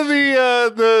was one of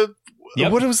the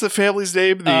what was the family's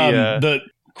name? The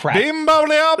crap. Bimbo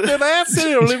the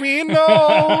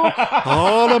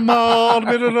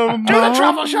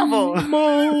truffle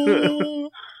shuffle.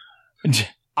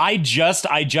 I just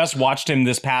watched him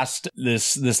this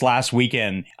last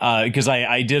weekend because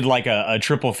I did a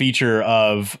triple feature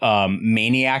of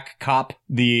Maniac Cop,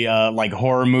 the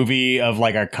horror movie of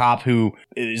a cop who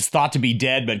is thought to be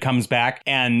dead but comes back,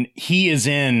 and he's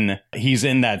in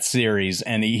that series,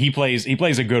 and he plays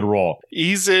a good role.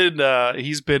 He's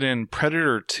been in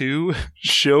Predator 2,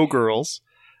 Showgirls,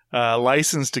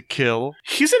 License to Kill.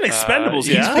 He's in Expendables.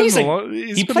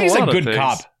 He plays a good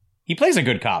cop. He plays a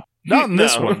good cop. Not in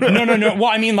this one. No. Well,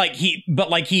 I mean, he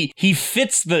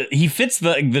fits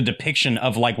the depiction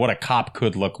of what a cop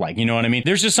could look like. You know what I mean?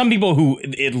 There's just some people who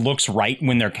it looks right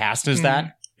when they're cast as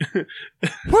that.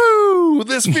 Woo!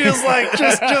 This feels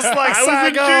just like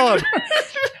Saigon.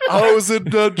 I was in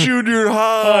junior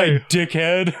high.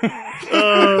 Dickhead.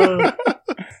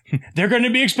 They're going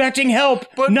to be expecting help,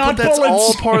 but not that's bullets.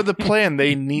 all part of the plan.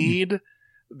 They need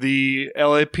the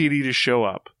LAPD to show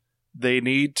up. They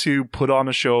need to put on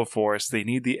a show for us. They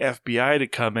need the FBI to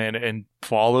come in and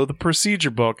follow the procedure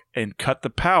book and cut the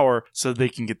power so they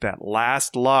can get that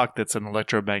last lock that's an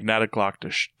electromagnetic lock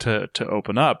to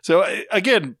open up. So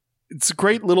again, it's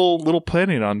great little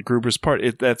planning on Gruber's part.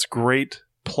 That's great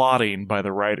plotting by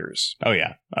the writers. Oh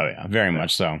yeah, very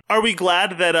much so. Are we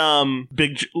glad that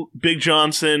Big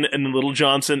Johnson and the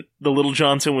Little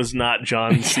Johnson was not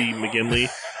John C. McGinley?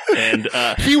 And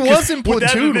he was in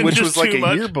Platoon, which was like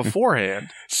a year beforehand.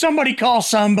 Somebody call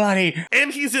somebody.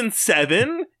 And he's in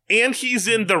Seven, and he's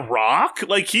in The Rock.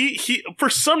 Like he for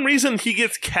some reason he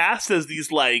gets cast as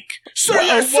these like sir.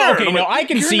 Okay, no, I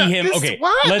can see him. Okay,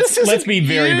 let's be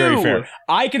very fair.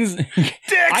 I can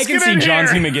see John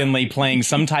C. McGinley playing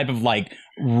some type of like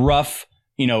rough,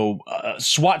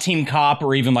 SWAT team cop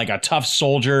or even like a tough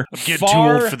soldier. Get too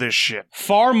old for this shit.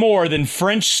 Far more than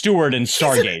French Stewart in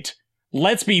Stargate.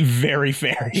 Let's be very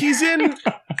fair. He's in.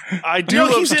 I do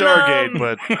love Stargate,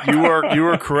 but you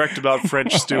are correct about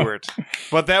French Stewart.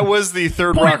 But that was the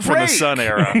third Rock from the Sun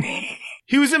era.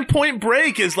 He was in Point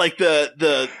Break as like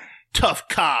the tough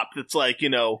cop that's like, you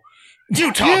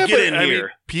talk, get in here. Mean,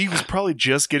 he was probably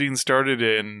just getting started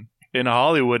in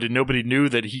Hollywood, and nobody knew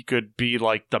that he could be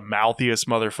like the mouthiest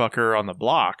motherfucker on the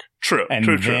block. True.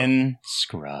 And then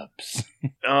Scrubs.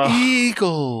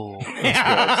 Eagle.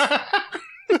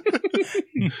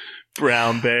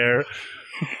 Brown Bear.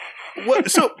 What?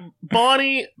 So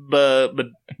Bonnie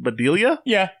Bedelia?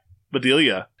 Yeah,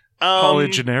 Bedelia. Holly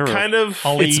Gennaro. Kind of.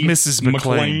 It's Mrs.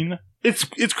 McClane.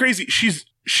 It's crazy.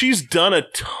 She's done a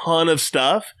ton of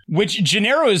stuff. Which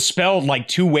Gennaro is spelled like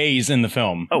two ways in the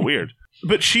film. Oh, weird.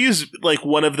 But she's like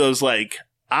one of those like,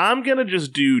 I'm going to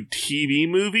just do TV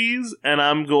movies and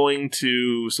I'm going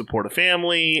to support a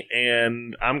family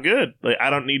and I'm good. Like, I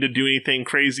don't need to do anything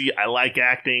crazy. I like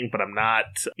acting, but I'm not,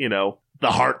 the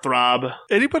heartthrob.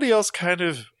 Anybody else kind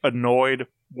of annoyed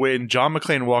when John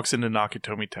McClane walks into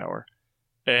Nakatomi Tower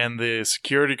and the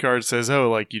security guard says,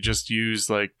 you just use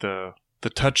like the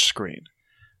touch screen.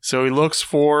 So he looks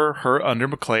for her under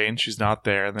McClane. She's not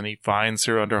there. And then he finds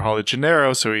her under Holly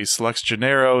Gennaro. So he selects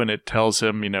Gennaro and it tells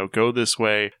him, go this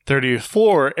way, 30th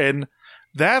floor. And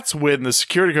that's when the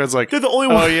security guard's like, they're the only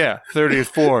one. Oh, yeah,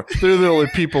 30th floor. They're the only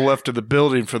people left in the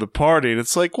building for the party. And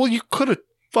it's like, well, you could have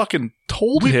fucking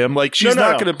told him. Like, she's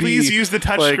not going to be please use the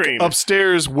touch screen.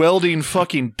 Upstairs welding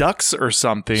fucking ducks or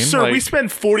something. Sir, we spent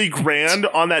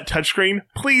 $40,000 on that touch screen.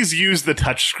 Please use the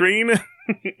touch screen.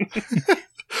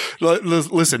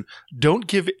 Listen, don't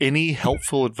give any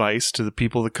helpful advice to the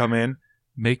people that come in.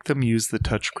 Make them use the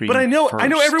touchscreen. But I know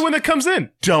everyone that comes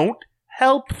in. Don't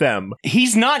help them.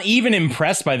 He's not even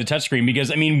impressed by the touchscreen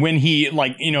because, when he,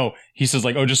 he says,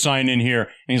 just sign in here. And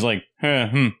he's like,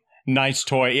 nice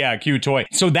toy. Yeah, cute toy.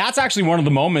 So that's actually one of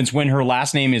the moments when her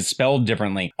last name is spelled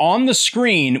differently. On the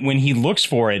screen, when he looks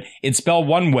for it, it's spelled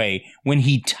one way. When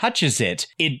he touches it,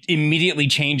 it immediately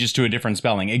changes to a different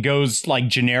spelling. It goes like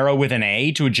Gennaro with an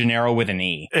A to a Gennaro with an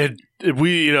E.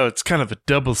 It's kind of a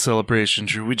double celebration,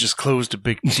 Drew. We just closed a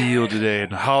big deal today,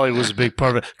 and Holly was a big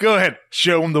part of it. Go ahead,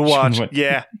 show him the watch.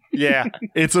 Yeah,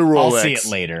 it's a Rolex. I'll see it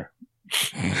later.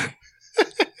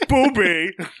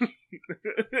 Booby.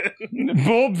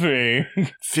 Booby.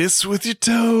 Fists with your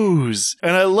toes.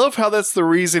 And I love how that's the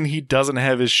reason he doesn't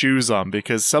have his shoes on,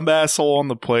 because some asshole on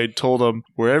the plane told him,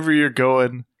 wherever you're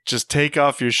going, just take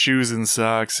off your shoes and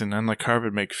socks and on the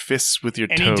carpet make fists with your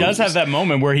toes. And he does have that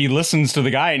moment where he listens to the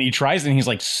guy and he tries it and he's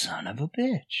like, son of a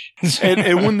bitch.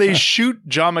 and when they shoot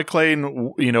John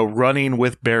McClane, running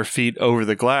with bare feet over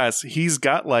the glass, he's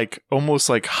got like almost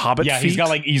like hobbit feet.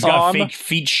 Yeah, he's got fake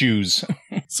feet shoes.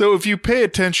 So if you pay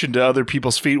attention to other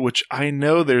people's feet, which I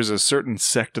know there's a certain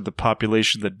sect of the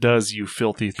population that does, you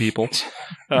filthy people,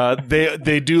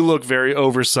 they do look very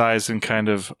oversized and kind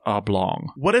of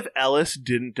oblong. What if Ellis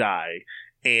didn't die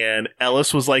and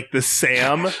Ellis was like the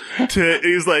Sam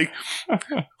he's like,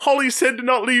 Holly said to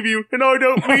not leave you and I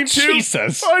don't mean to.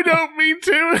 Jesus. I don't mean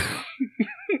to.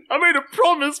 I made a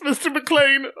promise, Mr.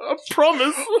 McClane. A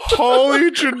promise. Holly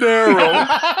Gennaro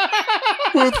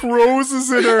with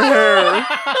roses in her hair.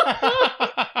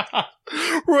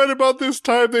 Right about this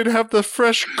time, they'd have the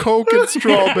fresh Coke and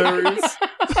strawberries.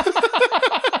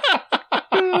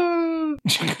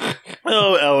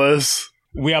 Oh, Ellis.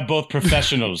 We are both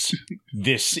professionals.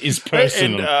 This is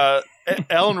personal. And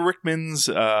Alan Rickman's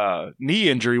knee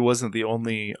injury wasn't the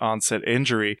only onset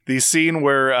injury. The scene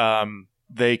where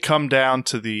they come down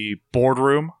to the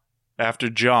boardroom after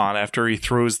he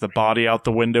throws the body out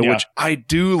the window, which I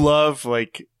do love.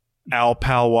 Like, Al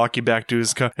Pal walking back to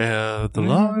his car. The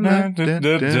long night. Let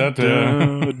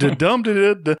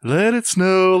it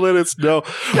snow, let it snow.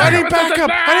 I need backup.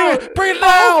 Anyway, bring it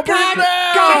down. Bring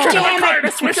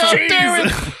it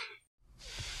down.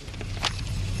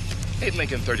 Hey,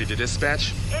 Lincoln 30 to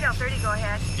dispatch. 8030, go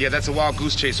ahead. Yeah, that's a wild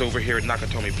goose chase over here at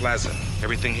Nakatomi Plaza.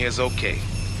 Everything here's okay.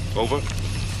 Over.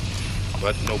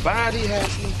 But nobody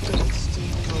has no guts to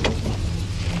go.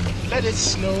 Let it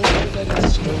snow, let it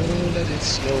snow, let it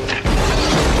snow.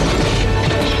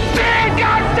 Damn,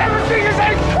 God, everything is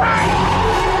a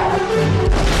crap!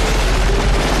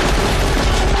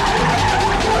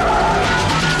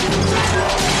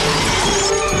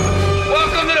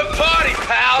 Welcome to the party,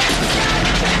 pal!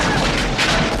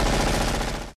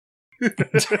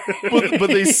 but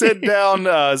they sent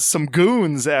down some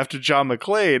goons after John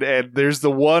McClane, and there's the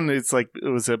one. It's like,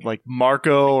 was it like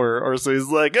Marco or so? He's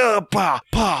like, pa.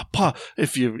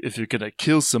 If you're gonna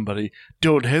kill somebody,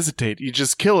 don't hesitate. You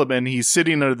just kill him. And he's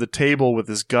sitting under the table with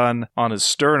his gun on his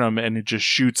sternum, and he just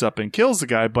shoots up and kills the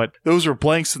guy. But those were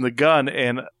blanks in the gun,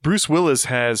 and Bruce Willis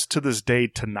has to this day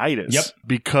tinnitus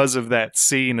because of that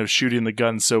scene of shooting the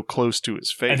gun so close to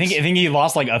his face. I think he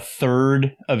lost like a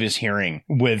third of his hearing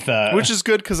with. Which is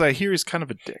good because I hear he's kind of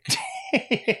a dick.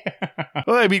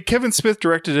 Well, I mean, Kevin Smith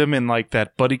directed him in like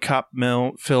that buddy cop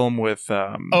film with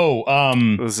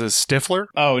was it Stifler?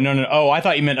 Oh no. Oh, I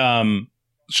thought you meant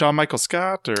Sean Michael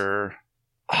Scott or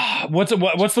what's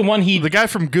the one the guy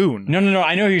from Goon? No.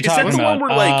 I know who you're talking about. Is that the one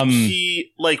where like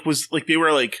he like was like they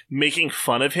were like making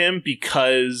fun of him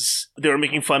because they were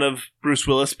making fun of Bruce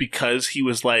Willis because he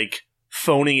was like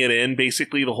phoning it in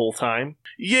basically the whole time?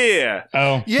 Yeah.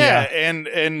 Oh, yeah.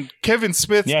 And Kevin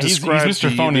Smith described he's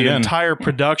Mr. Phone the It In. entire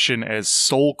production as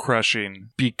soul crushing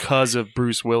because of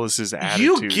Bruce Willis's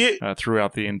attitude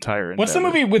throughout the entire. What's the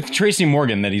movie with Tracy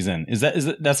Morgan that he's in? Is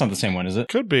that's not the same one? Is it?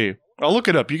 Could be. I'll look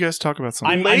it up. You guys talk about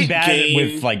something. I'm bad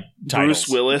with like titles. Bruce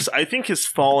Willis, I think, has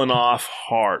fallen off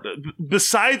hard.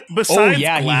 Besides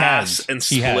Glass and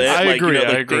Split, I agree.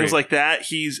 Things like that.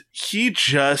 He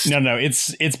just no.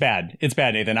 It's bad. It's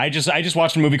bad, Nathan. I just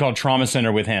watched a movie called Trauma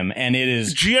Center with him, and it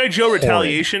is G.I. Joe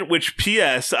Retaliation. Which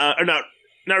P.S.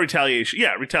 Not Retaliation.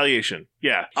 Yeah, Retaliation.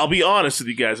 Yeah, I'll be honest with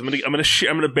you guys. I'm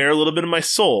gonna bear a little bit of my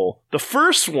soul. The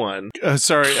first one,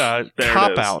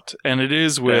 Cop Out, and it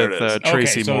is with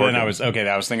Tracy Morgan. Then I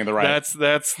was thinking the right.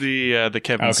 That's the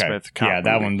Kevin Smith. Cop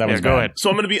that movie. one. That was go bad. ahead. So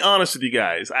I'm gonna be honest with you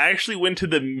guys. I actually went to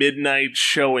the midnight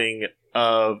showing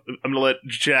of. I'm gonna let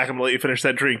you finish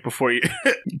that drink before you.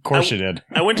 Of course you did.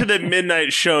 I went to the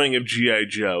midnight showing of G.I.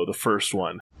 Joe, the first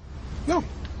one. No.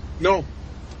 No.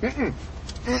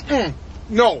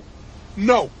 Hell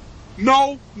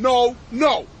no.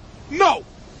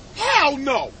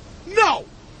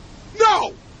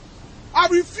 No. I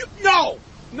refuse. No.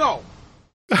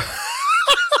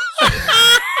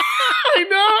 I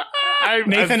know.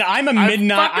 Nathan, I'm a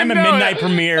midnight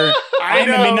premiere. I'm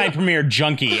a midnight premiere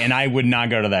junkie, and I would not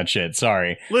go to that shit.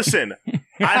 Sorry. Listen,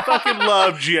 I fucking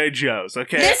love G.I. Joes.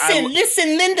 Okay.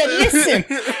 Listen, Linda. Listen.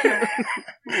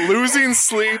 Losing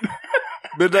sleep.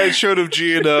 Midnight show of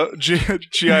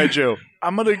G.I. Joe.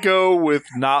 I'm gonna go with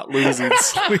not losing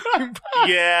sleep.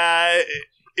 Yeah,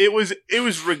 it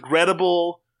was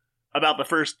regrettable. About the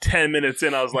first 10 minutes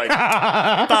in, I was like,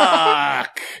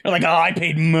 "Fuck!" They're like, "Oh, I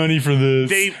paid money for this."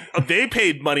 They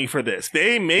paid money for this.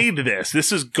 They made this.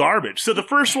 This is garbage. So the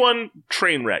first one,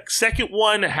 train wreck. Second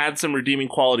one had some redeeming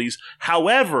qualities.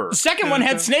 However, the second one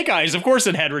had Snake Eyes. Of course,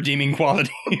 it had redeeming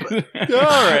qualities. All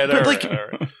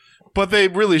right. But they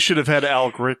really should have had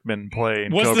Alec Rickman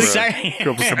playing Cobra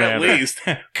Commander. At least.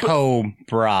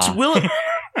 Cobra.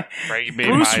 Bring me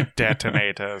my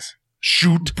detonators.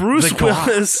 Shoot Bruce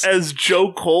Willis as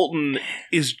Joe Colton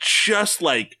is just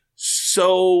like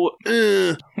so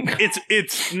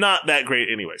it's not that great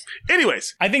anyways.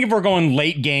 I think if we're going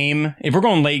late game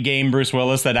Bruce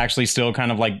Willis, that actually still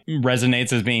kind of like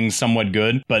resonates as being somewhat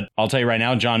good. But I'll tell you right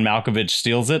now, John Malkovich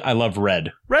steals it. I love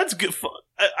Red. Red's good fun.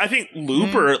 I think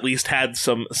Looper at least had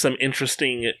some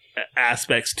interesting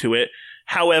aspects to it.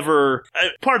 However,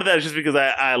 part of that is just because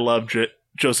I love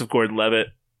Joseph Gordon-Levitt.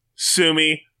 Sue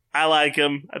me. I like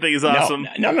him. I think he's awesome.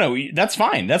 No, that's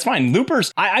fine. That's fine.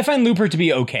 Looper's. I find Looper to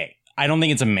be okay. I don't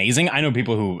think it's amazing. I know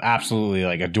people who absolutely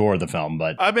like adore the film,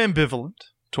 but I'm ambivalent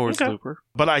towards Looper.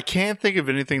 But I can't think of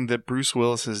anything that Bruce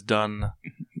Willis has done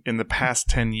in the past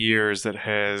 10 years that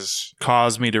has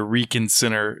caused me to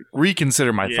reconsider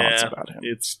my thoughts about him.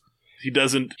 He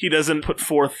doesn't put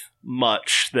forth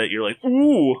much that you're like,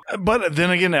 ooh. But then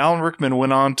again, Alan Rickman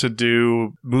went on to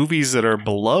do movies that are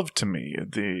beloved to me.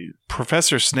 The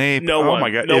Professor Snape. No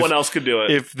one else could do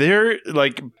it. If they're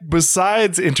like,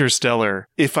 besides Interstellar,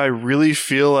 if I really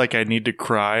feel like I need to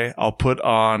cry, I'll put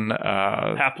on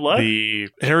Half-Blood? The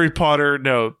Harry Potter.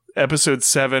 No, Episode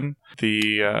 7.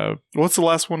 The what's the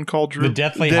last one called, Drew? The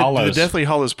Deathly Hallows. The Deathly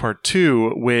Hallows Part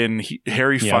 2, when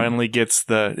Harry finally gets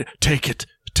the take it,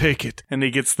 and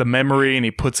he gets the memory and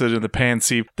he puts it in the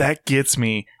pansy. That gets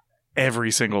me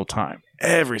every single time.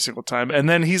 And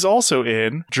then he's also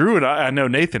in Drew, and I know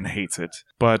Nathan hates it,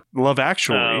 but Love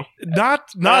Actually, not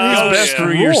his best screw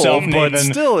role, yourself, but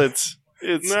Nathan. still it's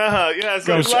Go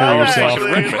screw yourself.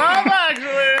 Love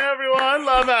Actually, everyone,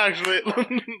 Love Actually.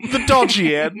 the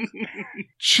dodgy end.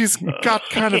 She's got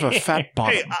kind of a fat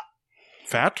bottom.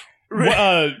 Fat?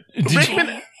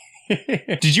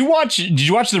 Did you watch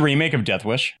the remake of Death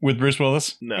Wish with Bruce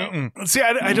Willis? No. Mm-mm. See,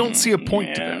 I don't see a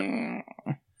point to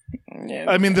that.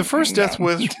 I mean, the first Death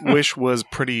Wish was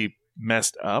pretty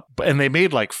messed up, and they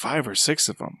made like 5 or 6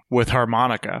 of them with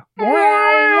harmonica.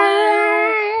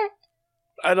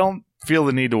 I don't feel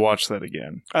the need to watch that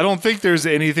again. I don't think there's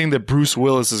anything that Bruce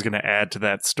Willis is going to add to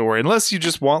that story. Unless you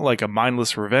just want like a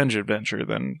mindless revenge adventure,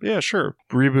 then yeah, sure.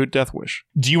 Reboot Death Wish.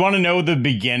 Do you want to know the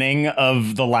beginning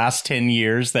of the last 10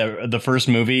 years, that the first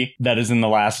movie that is in the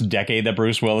last decade that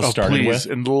Bruce Willis started with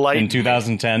in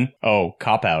 2010? Oh,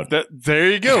 Cop Out. There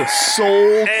you go.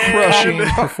 Soul crushing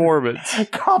performance.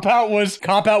 Cop Out was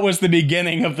the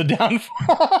beginning of the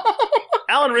downfall.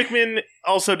 Alan Rickman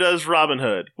also does Robin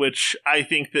Hood, which I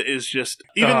think that is just,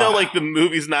 even though like the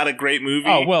movie's not a great movie,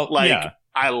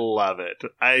 I love it.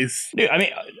 Dude, I mean,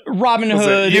 Robin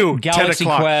Hood, Galaxy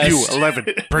Quest, you 11,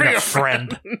 bring a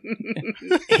friend.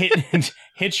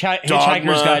 Hitchhiker's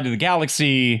Guide to the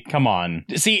Galaxy. Come on,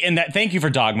 see, and that. Thank you for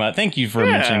Dogma. Thank you for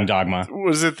mentioning Dogma.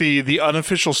 Was it the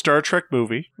unofficial Star Trek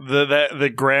movie?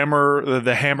 The grammar,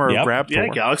 the hammer of Grabthor. Yeah,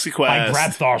 Galaxy Quest. I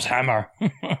grab Thor's hammer.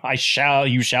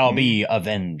 You shall be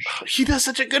avenged. He does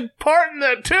such a good part in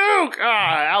that too.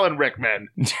 Alan Rickman.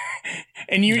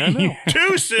 And you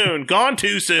too soon, gone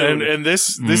too soon. And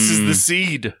this is the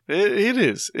seed. It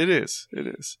is.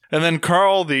 And then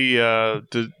Carl, the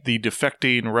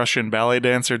defecting Russian ballet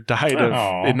dancer, died in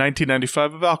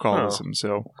 1995 of alcoholism.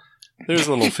 So there's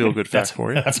a little feel good fact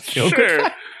for you. That's a feel good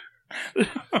fact.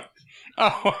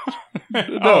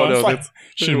 No.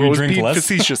 Should we drink less?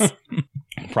 Facetious.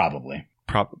 Probably.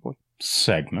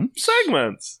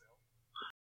 Segments.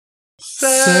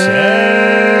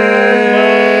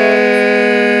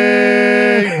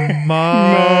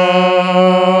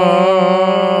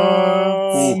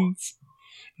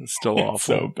 It's still awful.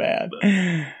 So bad.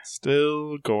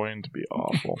 Still going to be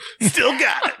awful. Still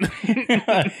got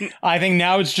it. I think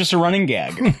now it's just a running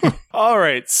gag. All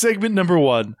right, segment number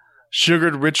 1.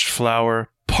 Sugared rich flour,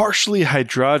 partially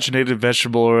hydrogenated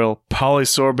vegetable oil,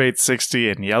 polysorbate 60,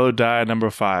 and yellow dye number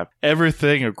 5.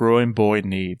 Everything a growing boy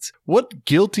needs. What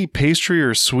guilty pastry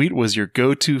or sweet was your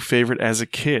go-to favorite as a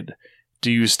kid?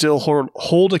 Do you still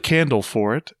hold a candle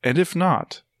for it? And if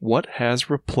not, what has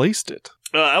replaced it?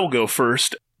 I will go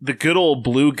first. The good old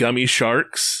blue gummy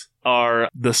sharks are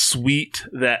the sweet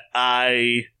that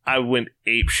I went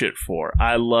apeshit for.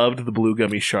 I loved the blue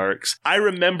gummy sharks. I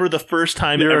remember the first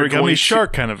time You're a gummy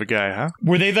shark kind of a guy, huh?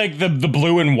 Were they like the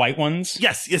blue and white ones?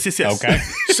 Yes. Okay.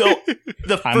 So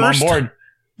I'm on board.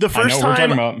 The first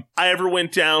time I ever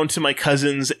went down to my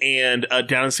cousins and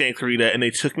down in Santa Clarita, and they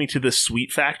took me to the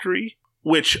Sweet Factory,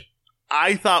 which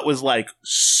I thought was like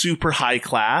super high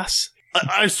class.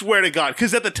 I swear to God,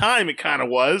 because at the time it kind of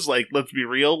was, like, let's be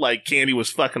real, like, candy was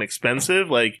fucking expensive,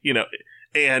 like, you know,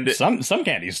 and some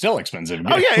candy is still expensive.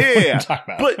 Oh yeah.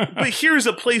 But here's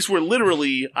a place where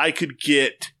literally I could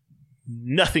get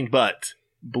nothing but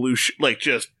blue,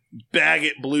 just bag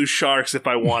it blue sharks if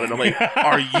I wanted. I'm like,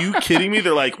 are you kidding me?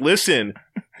 They're like, listen,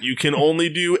 you can only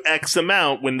do X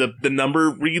amount when the number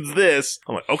reads this.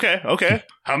 I'm like, okay.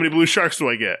 How many blue sharks do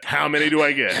I get? How many do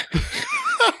I get?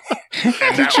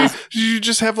 Did you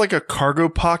just have like a cargo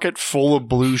pocket full of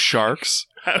blue sharks?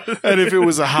 And if it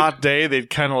was a hot day, they'd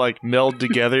kind of like meld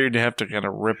together. You'd have to kind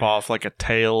of rip off like a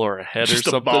tail or a head just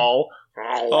or something. A ball.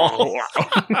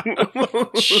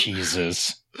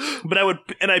 Jesus. But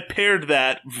I paired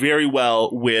that very well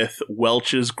with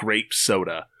Welch's grape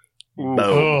soda.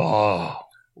 Boom.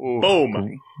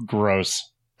 Boom.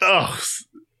 Gross. Oh,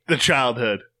 the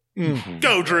childhood.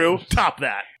 Go, Drew. Top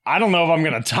that. I don't know if I'm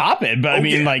gonna top it, but I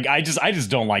mean, like, I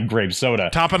just don't like grape soda.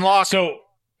 Top and lock. So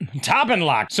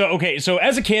okay, so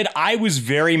as a kid, I was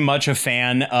very much a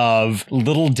fan of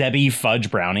Little Debbie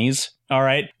fudge brownies. All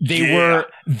right, they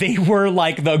were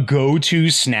like the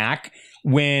go-to snack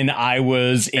when I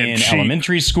was in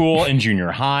elementary school and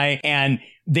junior high, and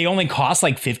they only cost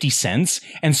like 50 cents.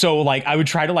 And so like I would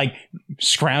try to like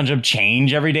scrounge up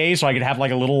change every day so I could have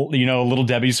like a little, little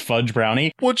Debbie's fudge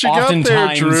brownie. What you got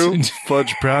there, Drew?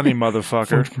 Fudge brownie,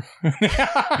 motherfucker.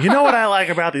 You know what I like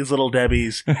about these little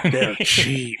Debbies? They're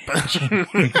cheap.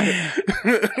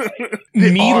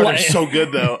 They're so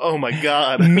good though. Oh my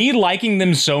God. Me liking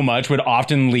them so much would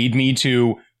often lead me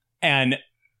to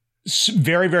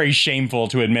very, very shameful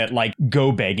to admit, like,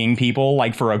 go begging people,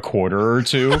 like, for a quarter or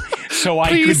two so I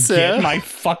could get my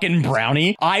fucking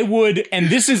brownie. I would, and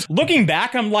this is, looking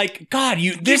back, I'm like, God,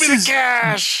 this is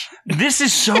cash. This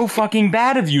is so fucking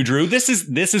bad of you, Drew. This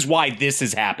is why this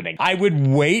is happening. I would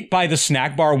wait by the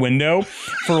snack bar window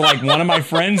for, like, one of my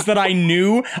friends that I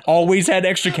knew always had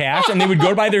extra cash, and they would go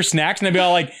to buy their snacks, and they'd be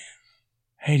all like,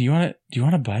 hey, do you want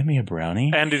to buy me a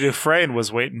brownie? Andy Dufresne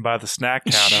was waiting by the snack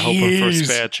counter hoping for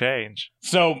spare change.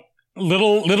 So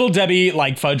little Debbie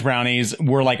like fudge brownies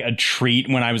were like a treat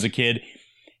when I was a kid.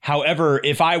 However,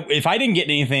 if I didn't get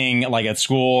anything like at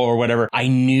school or whatever, I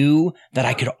knew that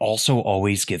I could also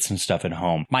always get some stuff at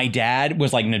home. My dad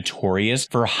was like notorious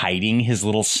for hiding his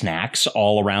little snacks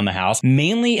all around the house,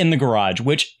 mainly in the garage,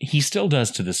 which he still does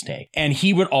to this day. And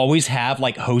he would always have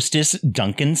like Hostess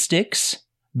Dunkin' sticks.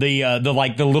 The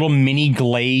little mini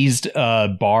glazed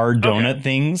bar donut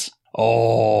things.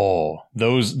 Oh,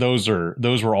 those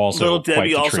were also Little Debbie quite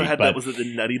the also treat, had that. Was it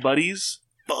the Nutty Buddies?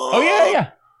 Oh yeah.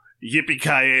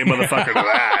 Yippee-ki-yay, motherfucker, to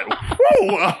that.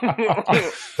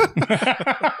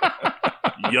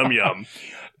 Yum yum.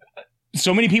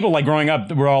 So many people like growing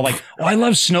up were all like, "Oh, I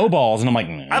love snowballs," and I'm like,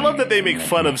 I love that they make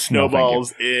fun of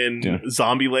snowballs in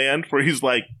Zombieland, where he's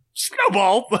like,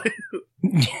 "Snowball."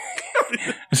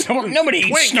 Nobody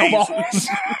eats snowballs.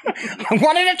 I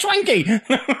wanted a Twinkie.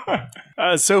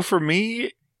 So for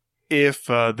me, if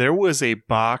there was a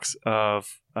box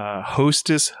of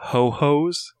Hostess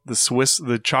Ho-Hos,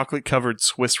 the chocolate covered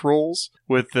Swiss rolls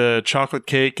with the chocolate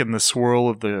cake and the swirl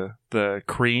of the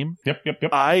cream, yep,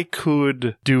 I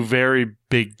could do very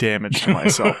big damage to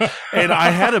myself. And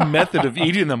I had a method of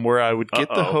eating them where I would get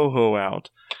the Ho-Ho out,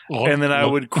 and then I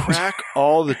would crack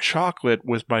all the chocolate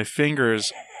with my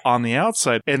fingers on the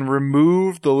outside and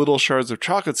remove the little shards of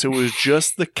chocolate, so it was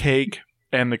just the cake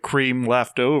and the cream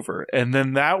left over. And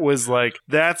then that was like,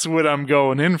 that's what I'm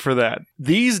going in for that.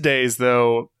 These days,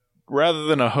 though, rather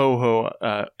than a Ho-Ho,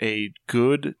 a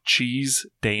good cheese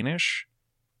Danish,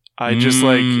 I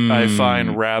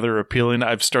find rather appealing.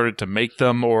 I've started to make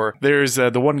them, or there's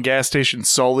the one gas station,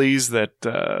 Sully's, that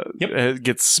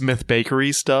gets Smith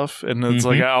Bakery stuff, and it's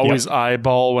like I always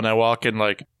eyeball when I walk in,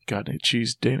 like, got any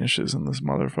cheese Danishes in this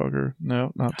motherfucker?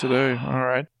 No, not today. All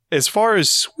right. As far as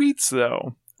sweets,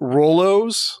 though,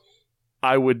 Rolos,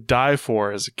 I would die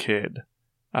for as a kid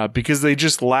because they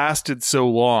just lasted so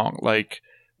long. Like,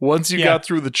 once you got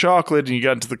through the chocolate and you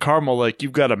got into the caramel, like,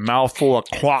 you've got a mouthful of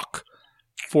clock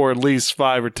for at least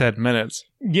 5 or 10 minutes.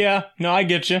 Yeah, no, I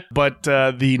get you. But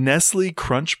the Nestle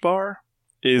Crunch Bar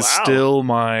is still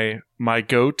my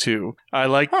go-to. I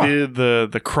like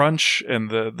the crunch and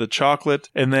the chocolate.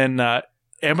 And then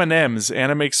M&M's.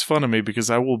 Anna makes fun of me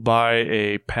because I will buy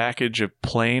a package of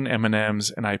plain M&M's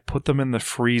and I put them in the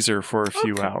freezer for a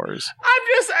few hours. I'm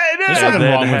just saying that. There's nothing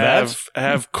wrong with that.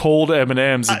 Have cold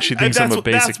M&M's and she thinks I'm a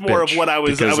basic bitch. That's more of what I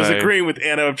was agreeing with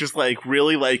Anna of just like,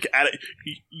 really, like,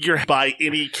 you're buy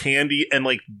any candy and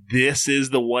like this is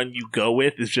the one you go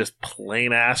with is just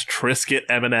plain ass Triscuit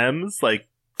M&M's. Like,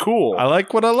 cool. I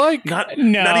like what I like. Not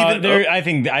even.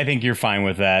 I think you're fine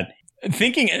with that.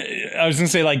 Thinking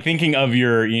of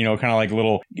your, kind of like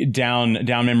little down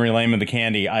memory lane of the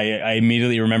candy. I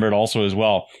immediately remembered also as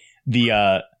well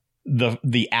the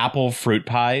apple fruit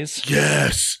pies.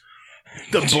 Yes,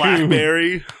 the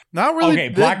blackberry. Not really. Okay,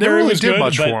 blackberry was did good,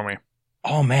 much for me.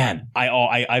 Oh man, I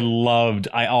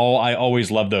always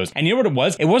loved those. And you know what it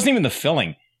was? It wasn't even the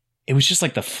filling. It was just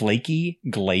like the flaky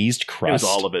glazed crust. It was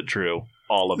all of it, Drew.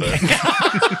 All of it.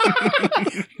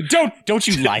 Don't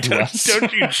you lie to us.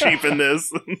 Don't you cheapen this.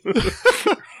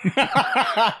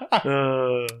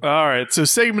 All right, so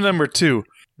segment number 2.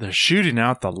 They're shooting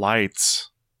out the lights.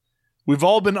 We've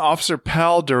all been Officer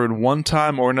Pal during one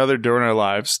time or another during our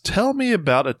lives. Tell me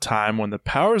about a time when the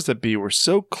powers that be were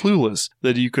so clueless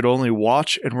that you could only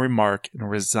watch and remark in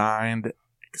resigned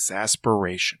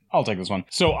exasperation. I'll take this one.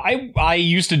 So I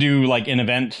used to do like an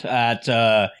event at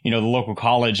the local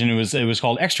college, and it was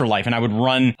called Extra Life, and I would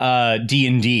run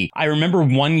D&D. I remember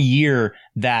one year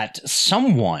that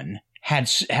someone had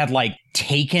like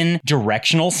taken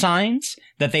directional signs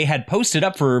that they had posted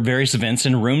up for various events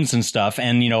and rooms and stuff.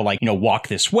 And, walk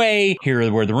this way. Here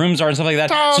are where the rooms are and stuff like that.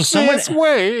 Talk this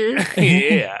way.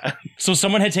 Yeah. So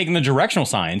someone had taken the directional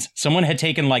signs. Someone had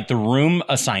taken like the room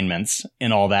assignments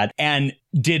and all that and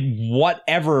did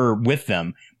whatever with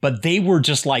them. But they were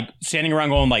just like standing around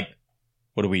going like,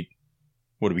 what do we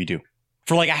do?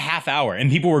 For like a half hour,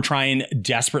 and people were trying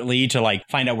desperately to like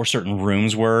find out where certain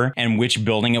rooms were and which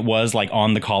building it was, like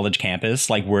on the college campus,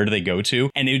 like where do they go to?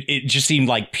 And it just seemed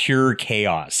like pure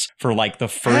chaos for like the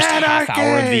first half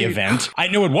hour of the event. I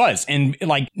know it was, and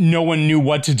like no one knew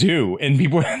what to do, and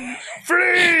people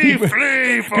flee for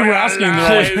were asking,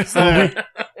 they're like,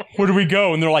 where do we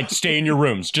go? And they're like, stay in your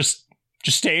rooms, just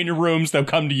stay in your rooms. They'll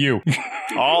come to you.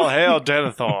 All hail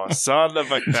Denethor, son of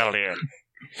Actelion.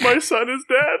 My son is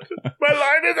dead. My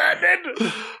line is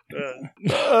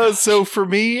ended. So for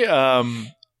me,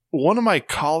 one of my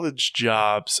college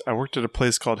jobs, I worked at a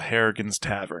place called Harrigan's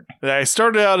Tavern. I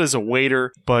started out as a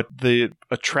waiter, but the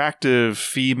attractive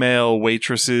female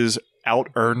waitresses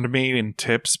out-earned me in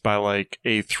tips by like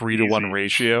a 3-to-1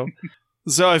 ratio.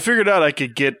 So I figured out I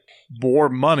could get more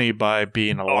money by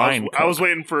being a line cook. I was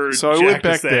waiting for so Jack I went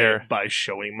back to say, there by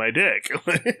showing my dick.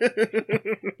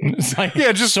 Like,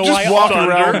 yeah, just walk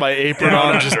around with my apron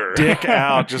on, just dick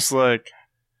out, just like.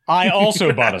 I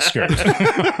also bought a skirt.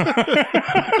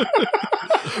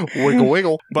 Wiggle,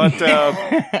 wiggle. But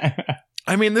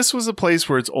I mean, this was a place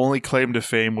where its only claim to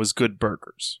fame was good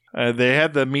burgers. They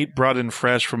had the meat brought in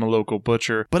fresh from a local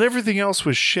butcher, but everything else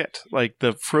was shit. Like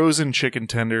the frozen chicken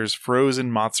tenders,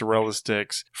 frozen mozzarella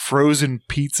sticks, frozen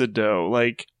pizza dough.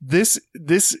 Like this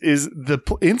is the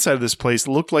inside of this place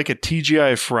looked like a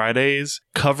TGI Fridays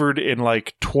covered in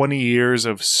like 20 years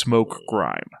of smoke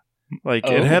grime. Like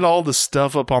it had all the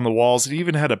stuff up on the walls. It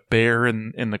even had a bear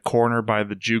in the corner by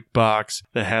the jukebox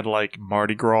that had like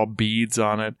Mardi Gras beads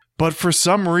on it. But for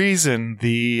some reason,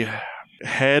 the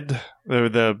head, or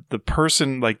the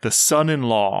person, like the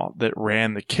son-in-law that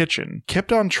ran the kitchen,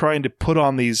 kept on trying to put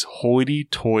on these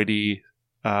hoity-toity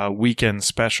weekend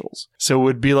specials. So it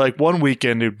would be like one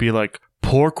weekend, it would be like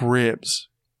pork ribs.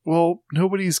 Well,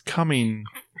 nobody's coming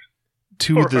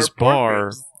to this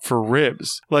bar for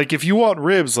ribs. Like if you want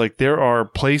ribs, like there are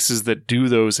places that do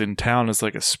those in town as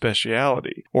like a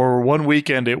speciality. Or one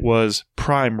weekend it was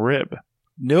prime rib.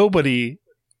 Nobody,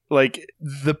 like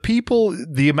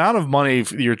the amount of money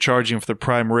you're charging for the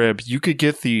prime rib, you could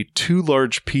get the 2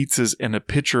 large pizzas and a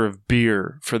pitcher of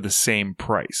beer for the same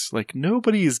price. Like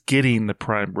nobody is getting the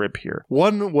prime rib here.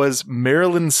 One was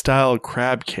Maryland style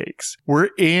crab cakes. We're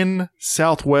in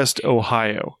Southwest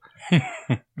Ohio.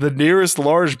 The nearest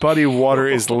large body of water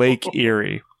is Lake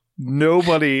Erie.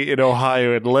 Nobody in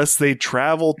Ohio, unless they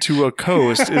travel to a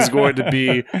coast, is going to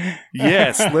be,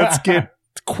 yes, let's get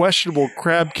questionable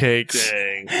crab cakes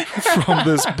from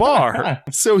this bar.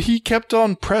 So he kept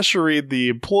on pressuring the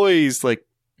employees, like,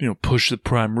 push the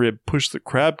prime rib, push the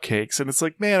crab cakes. And it's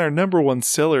like, man, our number one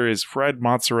seller is fried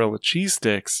mozzarella cheese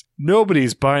sticks.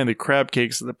 Nobody's buying the crab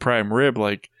cakes and the prime rib.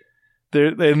 Like,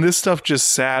 and this stuff just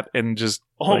sat and just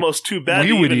almost too bad to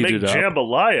even make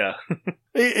jambalaya.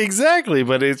 Exactly,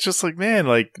 but it's just like, man,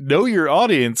 like, know your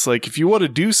audience. Like, if you want to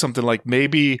do something, like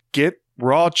maybe get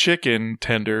raw chicken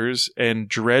tenders and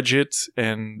dredge it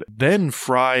and then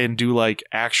fry and do like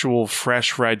actual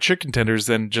fresh fried chicken tenders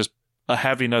than just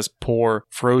having us pour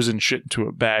frozen shit into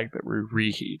a bag that we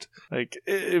reheat. Like,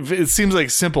 it seems like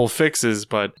simple fixes,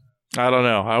 but I don't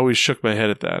know. I always shook my head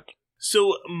at that.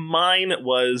 So mine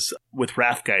was with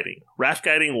raft guiding. Raft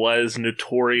guiding was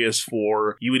notorious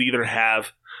for, you would either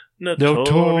have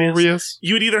notorious.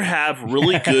 You would either have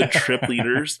really good trip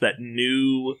leaders that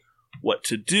knew what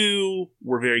to do,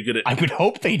 were very good at... I would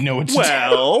hope they'd know what to do.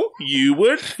 Well, you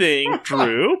would think,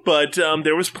 Drew, but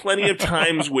there was plenty of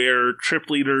times where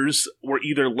trip leaders were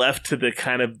either left to the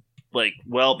kind of, like,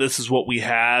 well, this is what we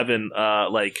have, and,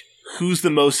 like, who's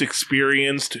the most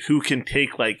experienced, who can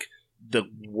take, like, the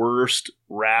worst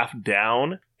raft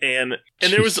down. And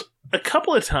there was a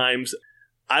couple of times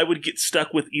I would get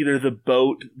stuck with either the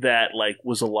boat that, like,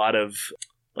 was a lot of,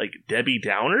 like, Debbie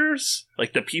Downers,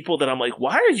 like the people that I'm like,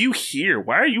 why are you here?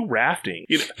 Why are you rafting?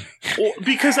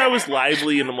 Because I was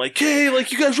lively and I'm like, hey,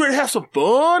 like, you guys ready to have some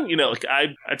fun? Like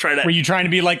I try to. Were you trying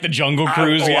to be like the Jungle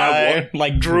Cruise guy?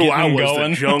 Like Drew, I was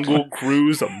going? The Jungle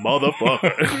Cruise, a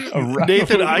motherfucker.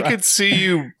 Nathan, I could see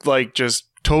you like just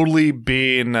totally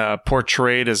being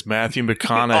portrayed as Matthew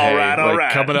McConaughey, all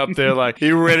right. Coming up there like,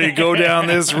 you ready to go down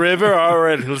this river? All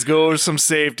right, let's go over some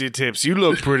safety tips. You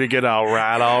look pretty good. All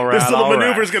right. This little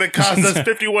maneuver is going to cost us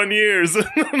 51 years.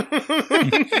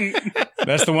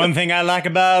 That's the one thing I like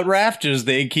about rafters.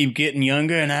 They keep getting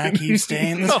younger and I keep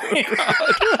staying the same.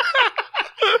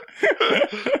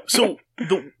 So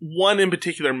the one in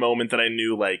particular moment that I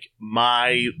knew, like,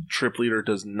 my trip leader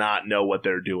does not know what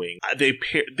they're doing. I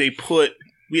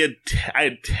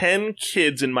had 10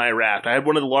 kids in my raft. I had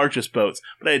one of the largest boats,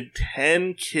 but I had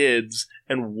 10 kids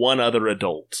and one other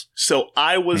adult. So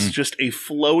I was just a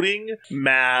floating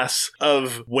mass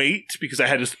of weight because I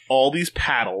had just all these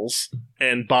paddles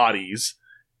and bodies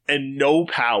and no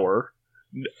power.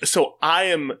 So I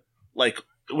am like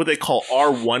what they call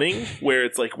R1ing, where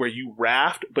it's like where you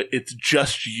raft, but it's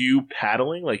just you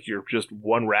paddling, like you're just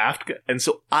one raft. And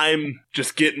so I'm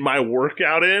just getting my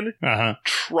workout in,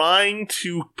 trying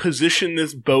to position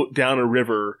this boat down a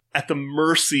river at the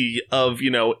mercy of,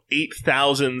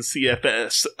 8,000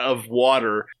 CFS of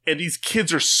water. And these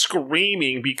kids are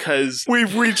screaming because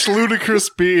we've reached ludicrous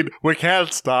speed. We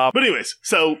can't stop. But anyways,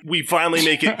 so we finally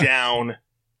make it down,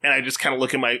 and I just kind of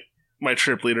look at my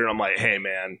trip leader and I'm like, hey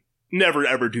man, never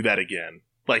ever do that again.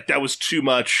 Like, that was too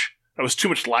much. That was too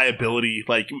much liability.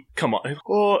 Like, come on.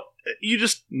 Well, you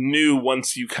just knew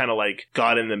once you kind of like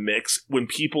got in the mix, when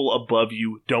people above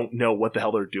you don't know what the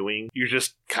hell they're doing, you're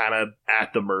just kind of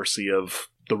at the mercy of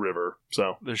the river.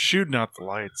 So they're shooting out the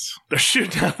lights.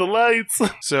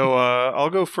 So I'll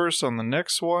go first on the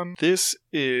next one. This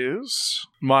is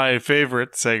my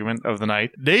favorite segment of the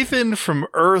night. Nathan from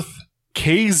Earth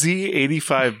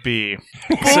KZ85B.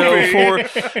 So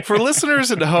for listeners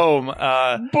at home,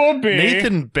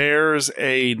 Nathan bears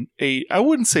a I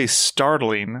wouldn't say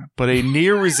startling, but a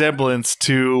near resemblance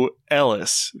to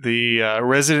Ellis, the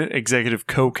resident executive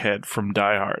cokehead from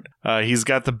Die Hard. He's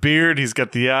got the beard, he's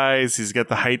got the eyes, he's got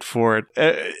the height for it.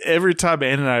 Every time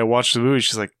Ann and I watch the movie,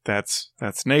 she's like, that's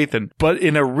Nathan. But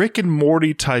in a Rick and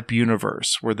Morty type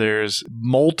universe where there's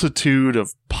multitude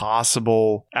of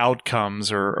possible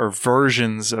outcomes or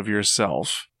versions of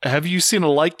yourself, have you seen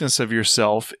a likeness of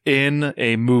yourself in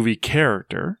a movie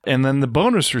character? And then the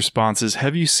bonus response is,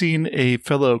 have you seen a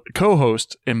fellow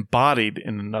co-host embodied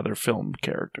in another film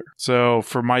character? So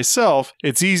for myself,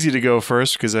 it's easy to go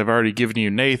first because I've already given you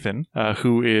Nathan,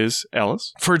 who is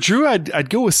Ellis. For Drew, I'd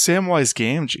go with Samwise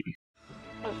Gamgee.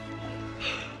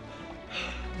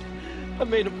 I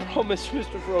made a promise,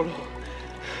 Mr. Frodo.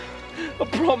 A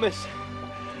promise.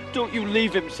 Don't you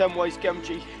leave him, Samwise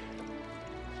Gamgee.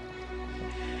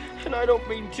 And I don't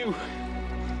mean to.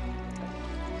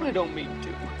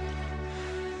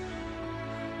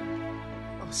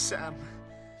 Oh, Sam.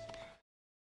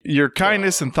 Your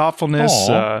kindness and thoughtfulness,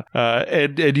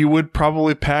 and you would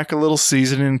probably pack a little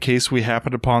seasoning in case we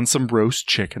happened upon some roast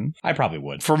chicken. I probably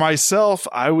would. For myself,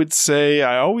 I would say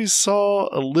I always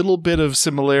saw a little bit of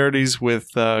similarities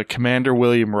with Commander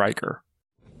William Riker.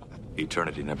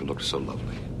 Eternity never looked so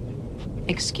lovely.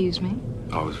 Excuse me?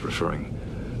 I was referring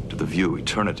to the view.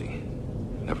 Eternity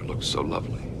never looked so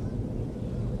lovely.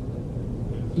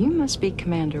 You must be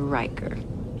Commander Riker.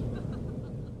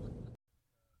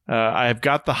 I've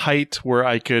got the height where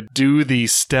I could do the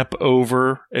step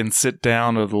over and sit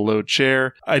down of the low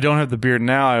chair. I don't have the beard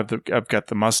now. I've got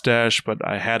the mustache, but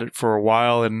I had it for a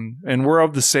while, and we're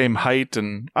of the same height,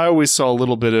 and I always saw a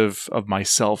little bit of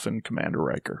myself in Commander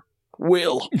Riker.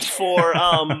 Will.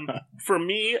 For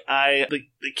me, the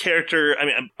character, I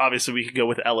mean, obviously we could go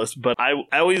with Ellis, but I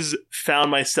always found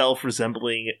myself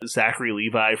resembling Zachary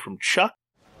Levi from Chuck.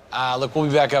 Look, we'll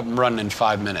be back up and running in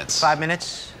 5 minutes. 5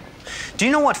 minutes? Do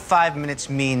you know what 5 minutes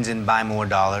means in buy more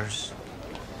dollars?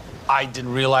 I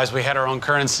didn't realize we had our own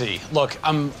currency. Look,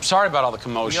 I'm sorry about all the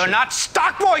commotion. You're not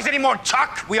stock boys anymore,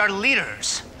 Chuck. We are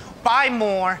leaders. Buy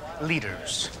more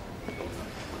leaders.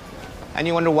 And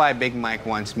you wonder why Big Mike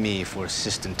wants me for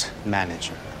assistant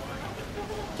manager.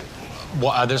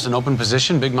 Well, there's an open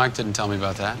position? Big Mike didn't tell me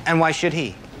about that. And why should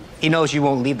he? He knows you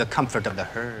won't leave the comfort of the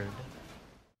herd.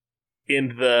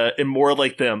 In more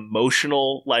like the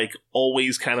emotional, like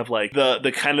always kind of like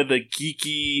the kind of the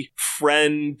geeky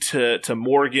friend to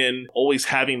Morgan, always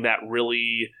having that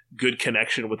really good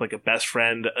connection with like a best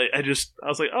friend. I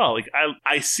was like, oh, like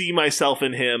I see myself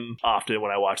in him often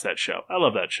when I watch that show. I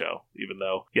love that show, even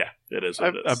though, yeah, it is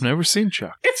what it is. I've never seen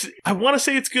Chuck. I want to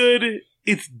say it's good.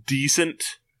 It's decent.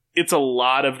 It's a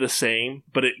lot of the same,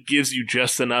 but it gives you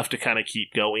just enough to kind of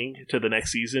keep going to the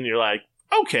next season. You're like,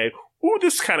 okay, ooh,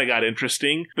 this kind of got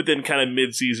interesting. But then kind of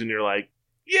mid-season, you're like,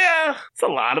 yeah, it's a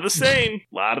lot of the same.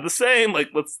 Like,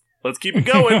 let's keep it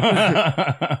going.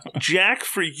 Jack,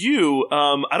 for you,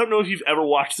 I don't know if you've ever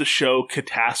watched the show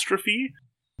Catastrophe,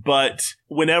 but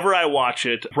whenever I watch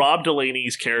it, Rob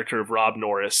Delaney's character of Rob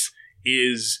Norris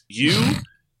is you.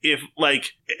 If,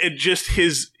 like, it just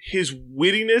his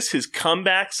wittiness, his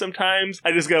comeback sometimes,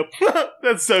 I just go,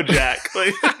 that's so Jack.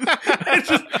 Like, it's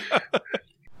just...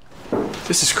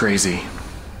 This is crazy.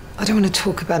 I don't want to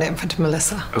talk about it in front of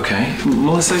Melissa. Okay.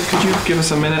 Melissa, could you give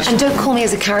us a minute? And don't call me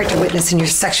as a character witness in your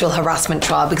sexual harassment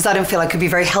trial, because I don't feel I could be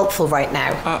very helpful right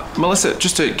now. Melissa,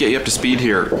 just to get you up to speed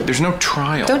here, there's no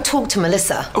trial. Don't talk to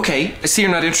Melissa. Okay, I see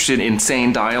you're not interested in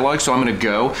sane dialogue, so I'm gonna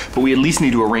go, but we at least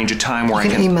need to arrange a time where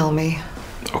You can email me.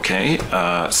 Okay,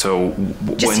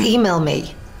 Just email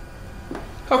me.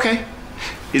 Okay.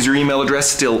 Is your email address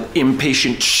still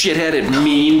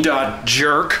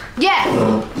impatientshithead@mean.jerk?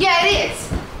 Yeah, it is.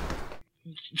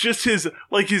 Just his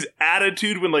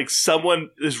attitude when like someone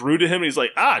is rude to him, he's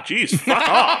like, geez, fuck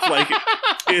off. Like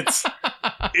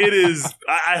it is.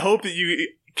 I hope that you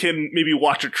can maybe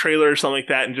watch a trailer or something like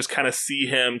that and just kind of see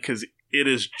him, because it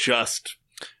is just.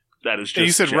 That is just. And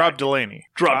you said Jack. Rob Delaney.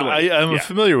 I'm Yeah.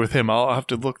 familiar with him. I'll have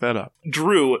to look that up.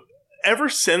 Drew, ever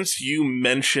since you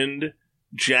mentioned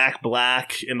Jack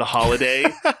Black in The Holiday.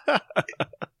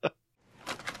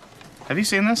 Have you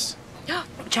seen this?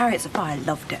 Chariots of Fire,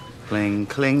 loved it. Cling,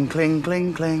 cling, cling,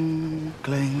 cling, cling,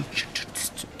 cling.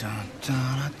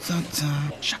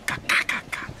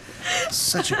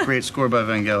 Such a great score by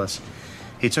Vangelis.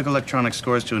 He took electronic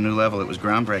scores to a new level. It was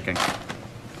groundbreaking.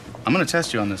 I'm going to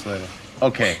test you on this later.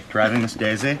 Okay, Driving Miss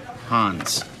Daisy,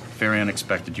 Hans. Very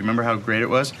unexpected. Do you remember how great it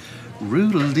was?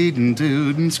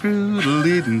 Roodle-dee-doo,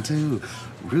 scroodle-dee-doo,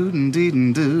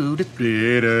 roodle-dee-doo,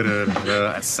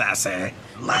 that's sassy.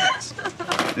 Love it.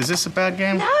 Is this a bad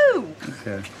game? No!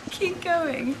 Okay. Keep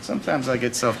going. Sometimes I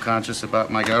get self-conscious about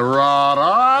my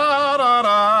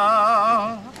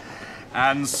ra-da-da-da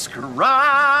and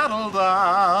scraddle-da.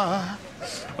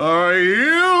 Are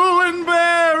you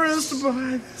embarrassed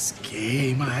by this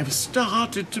game I've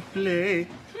started to play?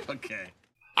 Okay.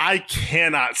 I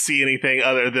cannot see anything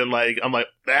other than I'm like,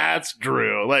 that's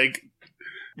Drew. Like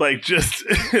just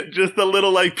a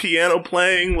little piano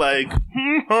playing and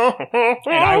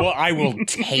I will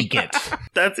take it.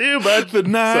 That's you, bud. The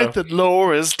night that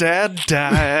Laura's dad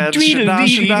died.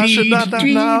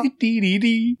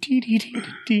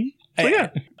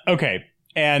 Okay.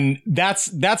 And that's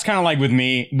kind of like with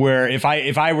me, where if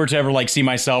I were to ever see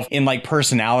myself in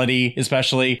personality,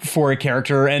 especially for a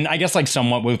character, and I guess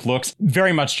somewhat with looks,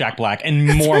 very much Jack Black,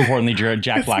 and more importantly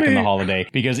Jack Black in The Holiday,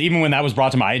 because even when that was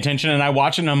brought to my attention and I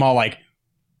watched it and I'm all like,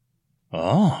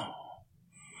 oh,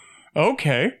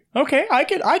 okay,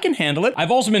 I can handle it.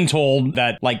 I've also been told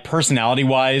that personality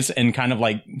wise and kind of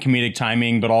comedic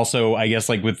timing, but also I guess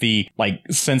with the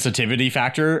sensitivity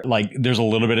factor, there's a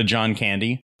little bit of John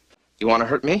Candy. You want to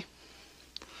hurt me?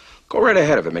 Go right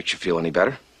ahead if it makes you feel any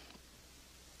better.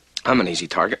 I'm an easy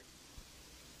target.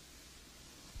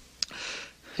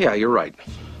 Yeah, you're right.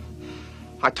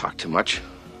 I talk too much.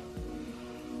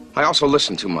 I also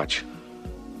listen too much.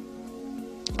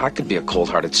 I could be a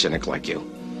cold-hearted cynic like you.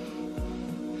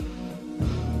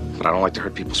 But I don't like to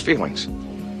hurt people's feelings.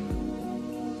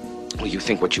 Well, you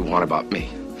think what you want about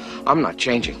me. I'm not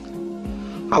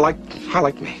changing. I like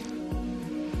me.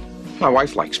 My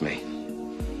wife likes me.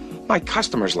 My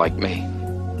customers like me.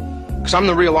 Because I'm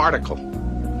the real article.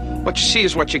 What you see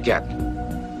is what you get.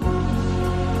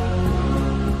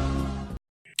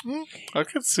 I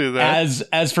could see that.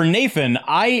 As for Nathan,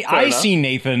 I see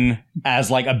Nathan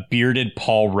as a bearded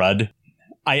Paul Rudd.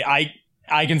 I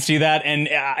can see that, and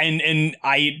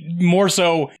I more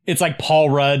so it's Paul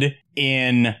Rudd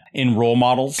in Role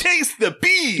Models. Taste the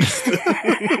Beast.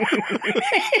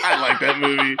 I like that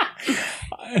movie.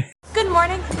 Good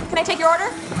morning. Can I take your order?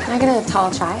 Can I get a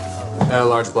tall chai? A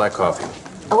large black coffee.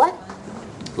 A what?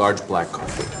 Large black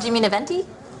coffee. Do you mean a venti?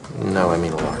 No, I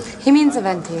mean a large. He means a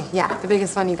venti. Yeah, the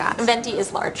biggest one you got. Venti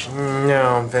is large.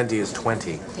 No, venti is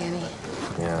 20. Danny.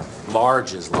 Yeah.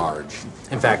 Large is large.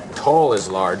 In fact, tall is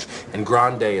large, and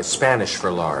grande is Spanish for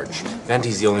large.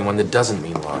 Venti's the only one that doesn't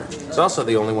mean large. It's also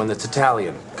the only one that's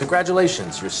Italian.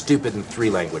 Congratulations, you're stupid in 3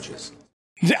 languages.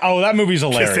 Oh, that movie's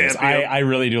hilarious. I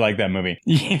really do like that movie.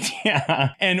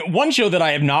 Yeah. And one show that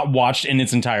I have not watched in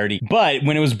its entirety, but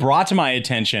when it was brought to my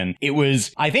attention, it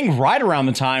was, I think, right around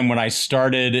the time when I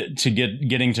started to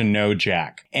getting to know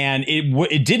Jack. And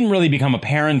it didn't really become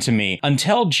apparent to me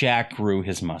until Jack grew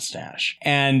his mustache.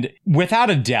 And without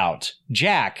a doubt,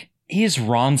 Jack, he is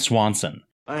Ron Swanson.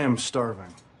 I am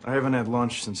starving. I haven't had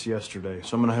lunch since yesterday,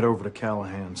 so I'm gonna head over to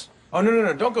Callahan's. Oh,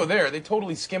 no, don't go there. They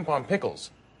totally skimp on pickles.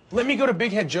 Let me go to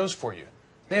Big Head Joe's for you.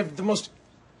 They have the most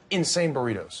insane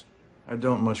burritos. I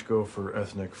don't much go for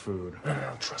ethnic food.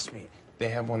 No, trust me. They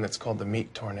have one that's called the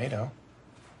Meat Tornado.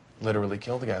 Literally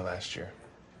killed a guy last year.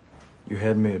 You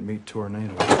had me at Meat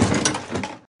Tornado.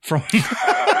 From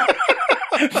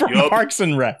Parks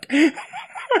and Rec.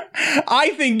 I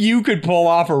think you could pull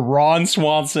off a Ron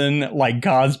Swanson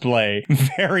cosplay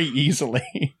very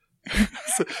easily.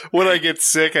 When I get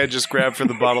sick, I just grab for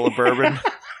the bottle of bourbon.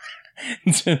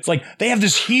 It's like they have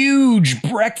this huge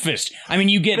breakfast. I mean,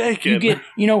 you get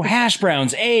hash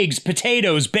browns, eggs,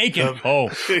 potatoes, bacon.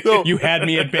 You had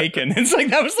me at bacon. It's like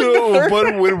that was like the third.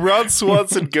 But when Ron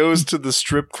Swanson goes to the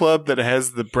strip club that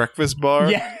has the breakfast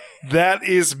bar, that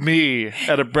is me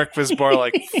at a breakfast bar,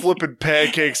 like flipping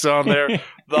pancakes on there,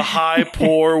 the high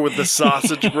pour with the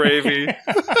sausage gravy.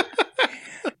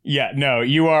 Yeah, no,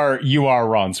 you are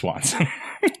Ron Swanson.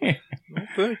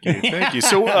 Thank you.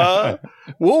 So,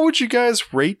 what would you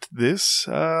guys rate this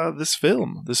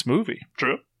movie?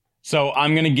 True. So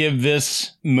I'm going to give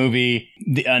this movie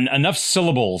enough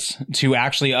syllables to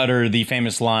actually utter the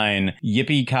famous line,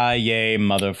 yippee-ki-yay,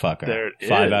 motherfucker. There it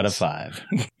 5 is. out of 5.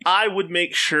 I would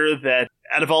make sure that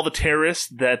out of all the terrorists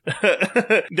that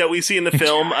that we see in the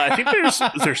film, I think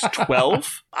there's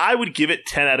 12. I would give it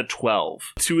 10 out of 12.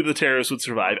 2 of the terrorists would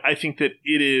survive. I think that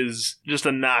it is just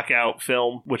a knockout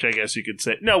film, which I guess you could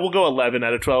say. No, we'll go 11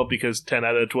 out of 12 because 10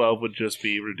 out of 12 would just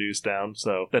be reduced down.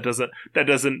 So that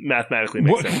doesn't mathematically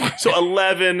make sense. So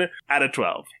 11 out of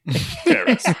 12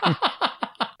 terrorists.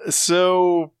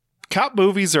 So cop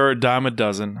movies are a dime a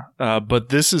dozen, but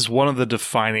this is one of the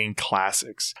defining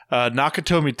classics.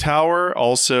 Nakatomi Tower,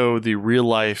 also the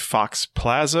real-life Fox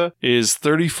Plaza, is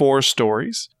 34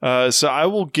 stories. So I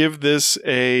will give this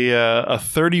a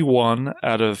 31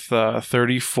 out of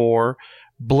 34.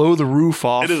 Blow the roof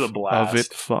off It is a blast. of it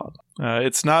fun.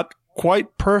 It's not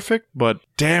quite perfect, but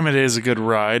damn, it is a good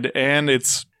ride, and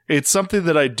it's something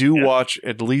that I do watch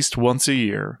at least once a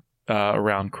year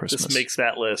around Christmas. This makes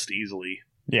that list easily.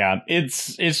 Yeah,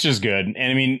 it's just good.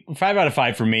 And I mean, 5 out of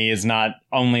 5 for me is not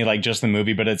only like just the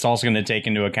movie, but it's also going to take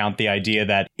into account the idea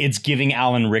that it's giving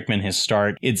Alan Rickman his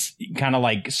start. It's kind of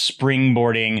like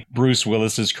springboarding Bruce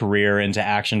Willis's career into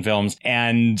action films.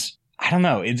 And I don't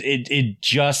know, it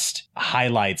just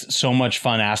highlights so much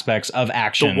fun aspects of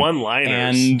action. The one-liners.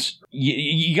 And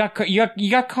you got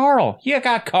Carl. You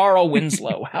got Carl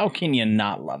Winslow. How can you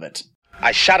not love it?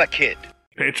 I shot a kid.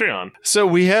 Patreon. So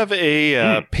we have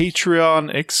a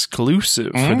Patreon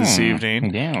exclusive for this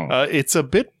evening. Yeah. It's a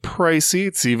bit pricey.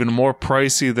 It's even more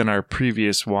pricey than our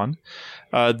previous one.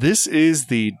 This is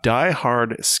the Die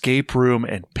Hard Escape Room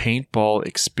and Paintball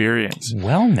Experience.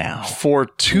 Well, now. For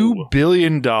 $2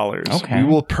 billion, Okay. we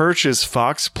will purchase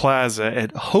Fox Plaza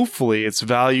at hopefully its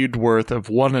valued worth of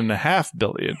 $1.5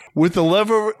 billion. With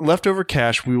the leftover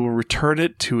cash, we will return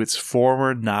it to its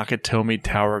former Nakatomi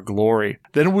Tower glory.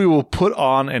 Then we will put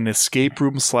on an escape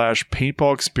room /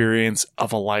 paintball experience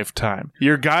of a lifetime.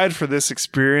 Your guide for this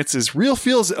experience is Real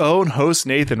Feel's own host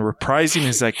Nathan, reprising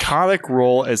his iconic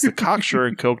role as the cocksure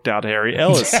and coked out Harry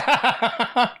Ellis.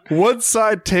 One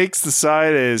side takes the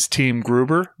side as Team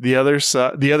Gruber. The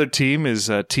other team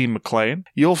is Team McClane.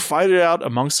 You'll fight it out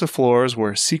amongst the floors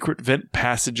where secret vent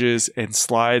passages and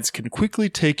slides can quickly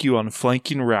take you on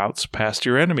flanking routes past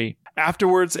your enemy.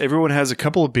 Afterwards, everyone has a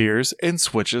couple of beers and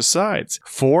switches sides.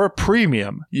 For a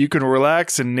premium, you can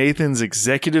relax in Nathan's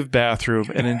executive bathroom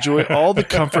and enjoy all the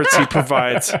comforts he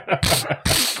provides.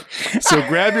 So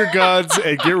grab your guns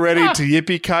and get ready to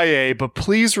yippee-ki-yay, but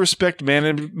please respect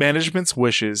management's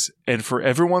wishes, and for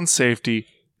everyone's safety,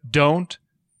 don't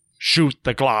shoot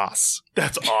the glass.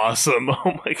 That's awesome.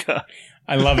 Oh my god.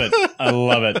 I love it. I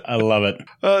love it. I love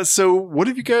it. So what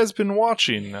have you guys been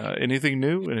watching? Anything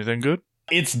new? Anything good?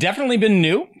 It's definitely been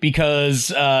new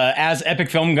because as Epic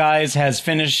Film Guys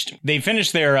finished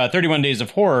their 31 Days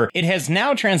of Horror, it has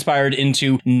now transpired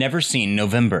into Never Seen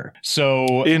November.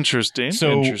 So interesting.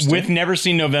 With Never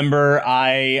Seen November,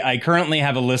 I currently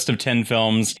have a list of 10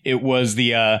 films. It was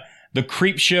the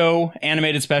Creepshow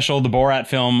animated special, the Borat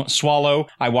film Swallow.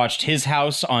 I watched His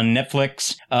House on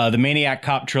Netflix, the Maniac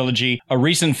Cop trilogy, a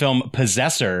recent film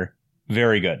Possessor,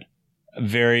 very good,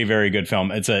 very very good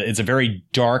film. It's a very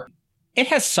dark. It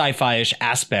has sci-fi-ish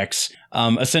aspects.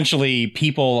 Essentially,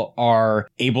 people are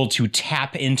able to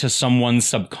tap into someone's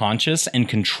subconscious and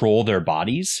control their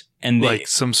bodies. And like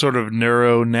some sort of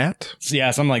neuro net?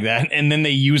 Yeah, something like that. And then they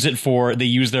use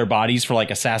their bodies for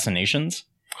like assassinations.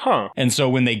 Huh. And so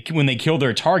when they kill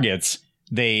their targets,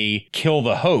 they kill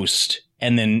the host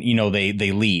and then,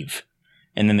 they leave.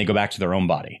 And then they go back to their own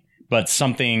body. But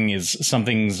something's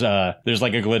there's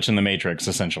like a glitch in the Matrix,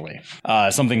 essentially.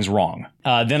 Something's wrong.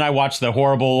 Then I watched the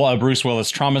horrible Bruce Willis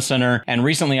Trauma Center, and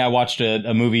recently I watched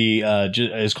a movie.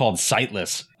 It's called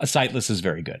Sightless. Sightless is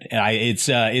very good.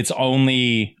 It's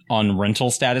only on rental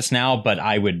status now, but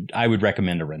I would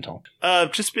recommend a rental.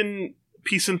 Just been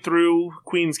piecing through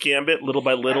Queen's Gambit little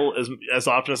by little as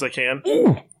often as I can.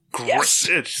 Ooh. Yes.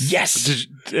 Yes.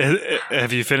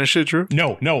 Have you finished it, Drew?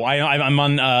 No. I'm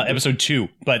on episode 2,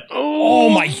 but oh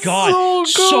my god,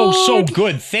 so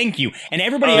good. Thank you, and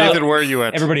everybody else. Nathan, where are you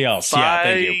at? Everybody else, 5 yeah,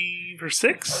 thank you. or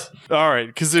 6. All right,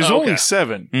 because there's only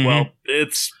 7. Mm-hmm. Well,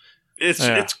 it's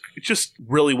just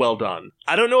really well done.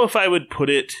 I don't know if I would put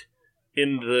it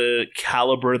in the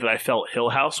caliber that I felt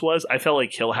Hill House was. I felt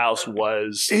like Hill House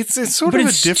was. It's sort of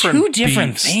a different. Two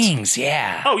different beast. things,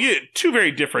 yeah. Oh yeah, two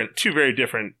very different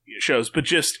shows. But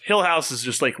just Hill House has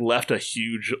just like left a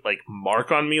huge like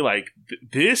mark on me. Like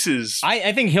this is.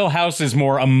 I think Hill House is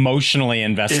more emotionally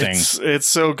investing. It's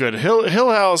so good.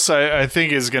 Hill House, I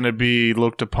think, is going to be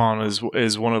looked upon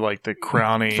as one of like the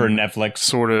crowning for Netflix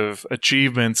sort of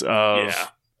achievements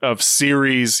of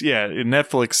series,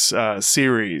 Netflix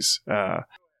series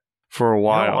for a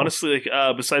while. No, honestly, like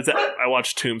besides that, I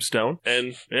watched Tombstone,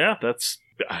 and that's.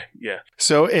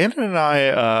 So Anna and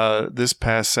I, this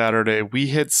past Saturday, we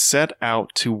had set out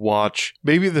to watch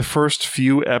maybe the first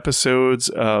few episodes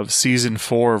of season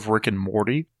 4 of Rick and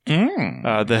Morty.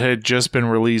 That had just been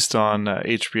released on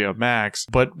HBO Max,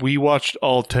 but we watched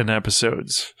all 10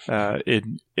 episodes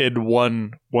in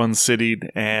one sitting,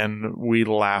 and we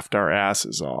laughed our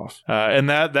asses off. And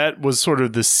that was sort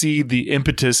of the seed, the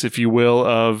impetus, if you will,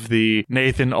 of the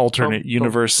Nathan alternate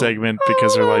universe segment,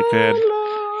 because they're like, man,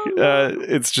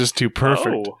 it's just too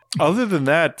perfect. Other than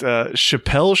that,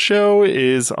 Chappelle Show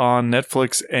is on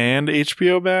Netflix and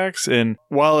HBO Max, and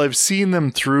while I've seen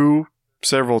them through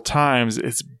several times,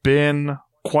 it's been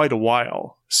quite a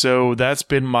while. So that's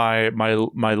been my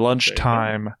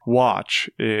lunchtime watch,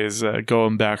 is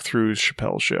going back through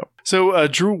Chappelle's Show. So,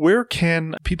 Drew, where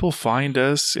can people find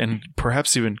us and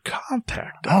perhaps even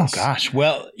contact us? Oh, gosh.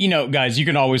 Well, guys, you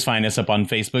can always find us up on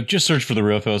Facebook. Just search for The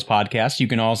Real Feels Podcast. You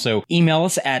can also email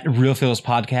us at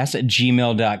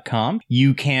realfeelspodcast@gmail.com.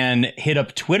 You can hit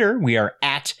up Twitter. We are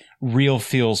at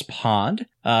RealFeelsPod.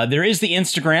 There is the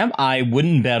Instagram. I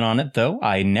wouldn't bet on it, though.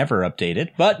 I never update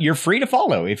it, but you're free to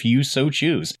follow if you so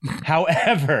choose.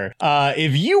 However,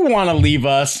 if you want to leave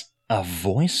us a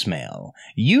voicemail,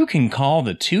 you can call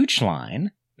the Tooch line,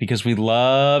 because we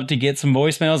love to get some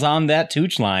voicemails on that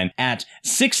Tooch line at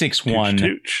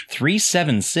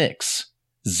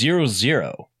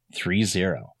 661-376-0030.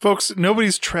 Folks,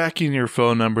 nobody's tracking your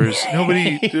phone numbers.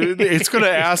 Nobody, it's going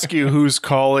to ask you who's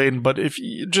calling, but if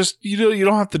you just, you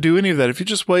don't have to do any of that. If you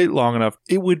just wait long enough,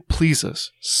 it would please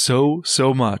us so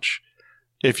much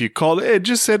if you called and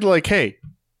just said like, hey,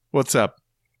 what's up?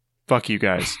 Fuck you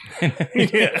guys.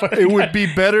 It would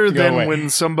be better than when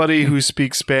somebody who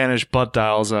speaks Spanish butt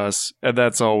dials us, and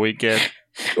that's all we get.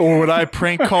 Or when I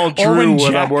prank call Drew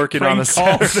when I'm working on a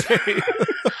Saturday.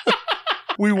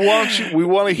 We want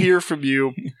to hear from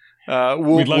you.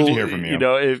 We'd love to hear from you.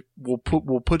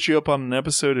 We'll put you up on an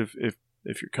episode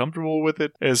if you're comfortable with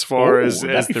it, as far as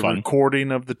the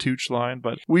recording of the Tooch line.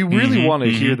 But we really want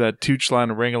to hear that Tooch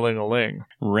line ring-a-ling-a-ling.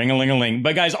 Ring-a-ling-a-ling.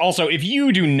 But guys, also, if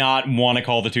you do not want to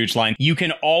call the Tooch line, you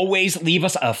can always leave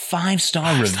us a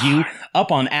 5-star review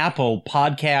up on Apple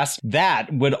Podcasts.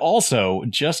 That would also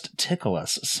just tickle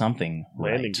us something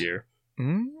Landing gear.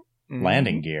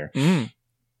 Landing gear.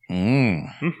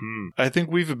 I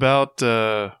think we've about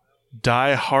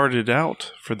die-harded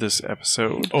out for this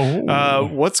episode.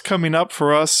 What's coming up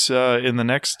for us in the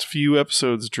next few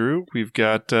episodes, Drew? We've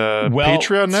got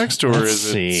Patreon next, or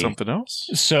is it something else?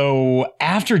 So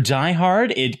after Die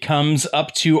Hard, it comes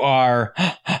up to our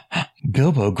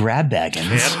Bilbo Grabbaggins.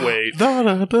 Can't wait. It's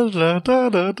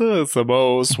the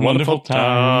most wonderful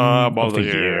time of the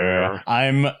year.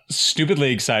 I'm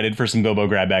stupidly excited for some Bilbo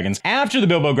Grabbaggins. After the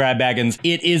Bilbo Grabbaggins,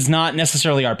 it is not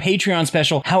necessarily our Patreon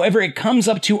special. However, it comes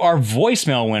up to our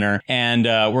voicemail winner, and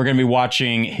we're going to be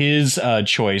watching his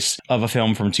choice of a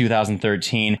film from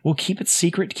 2013. We'll keep it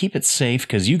secret, keep it safe,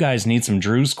 because you guys need some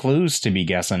Drew's Clues to be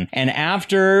guessing. And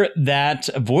after that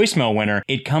voicemail winner,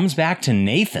 it comes back to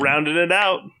Nathan. Rounding it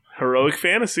out. Heroic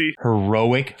fantasy.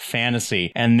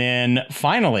 And then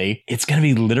finally, it's going to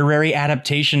be literary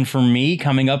adaptation for me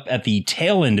coming up at the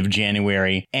tail end of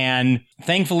January. And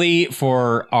thankfully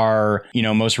for our,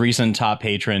 most recent top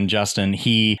patron, Justin,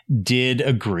 he did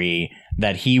agree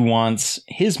that he wants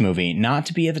his movie not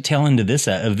to be at the tail end of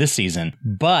this season,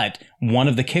 but one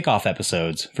of the kickoff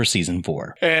episodes for season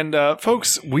 4. And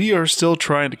folks, we are still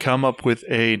trying to come up with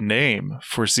a name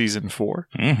for season 4.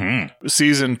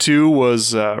 Season 2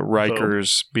 was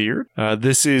Riker's Beard.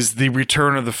 This is the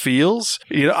Return of the Feels.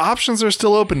 Options are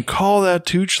still open. Call that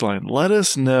Tooch line. Let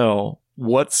us know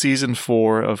what season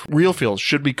 4 of Real Feels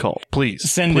should be called. Please.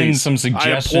 Send in some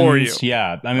suggestions. I implore you.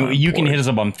 Yeah. I mean, you can hit us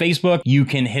up on Facebook. You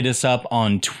can hit us up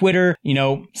on Twitter. You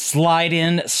know, slide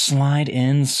in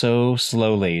so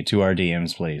slowly to our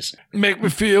DMs, please. Make me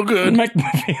feel good. Make me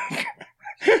feel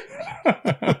good.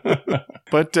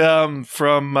 But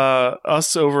from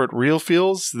us over at Real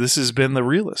Feels, this has been The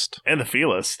Realist. And The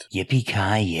Feelist.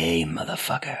 Yippee-ki-yay,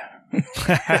 motherfucker.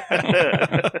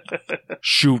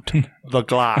 Shoot the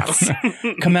glass.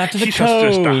 Come out to the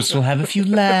coast. We'll have a few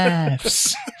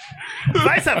laughs.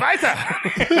 Weiter!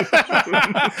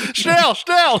 Schnell!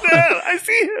 I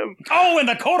see him. Oh, and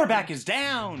the quarterback is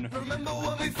down. Remember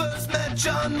when we first met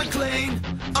John McClane?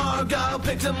 Argyle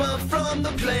picked him up from the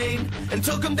plane and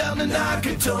took him down the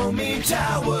Nakatomi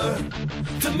Tower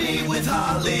to meet with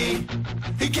Holly.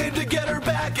 He came to get her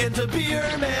back and to be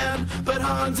her man, but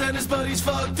Hans and his buddies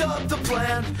fucked up the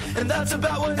plan, and that's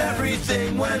about when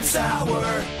everything went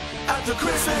sour at the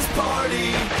Christmas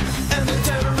party. And the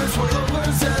terrorists were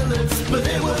overzealous, but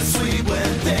it was sweet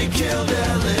when they killed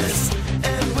Ellis.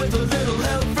 And with a little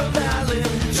help from Alan,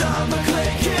 John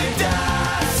McClane kicked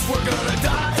ass. We're gonna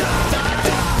die hard.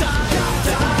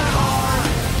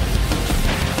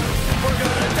 We're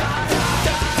gonna die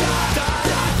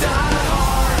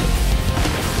hard.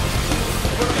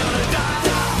 We're gonna die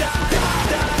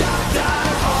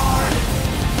hard.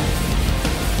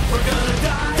 We're gonna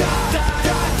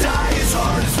die as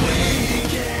hard as we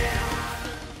can.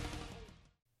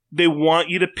 They want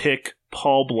you to pick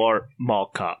Paul Blart Mall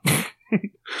Cop. Jesus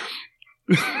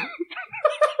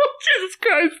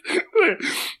Christ.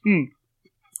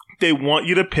 They want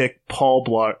you to pick Paul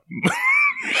Blart.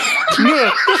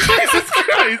 Jesus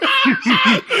Christ.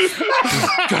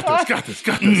 Got this.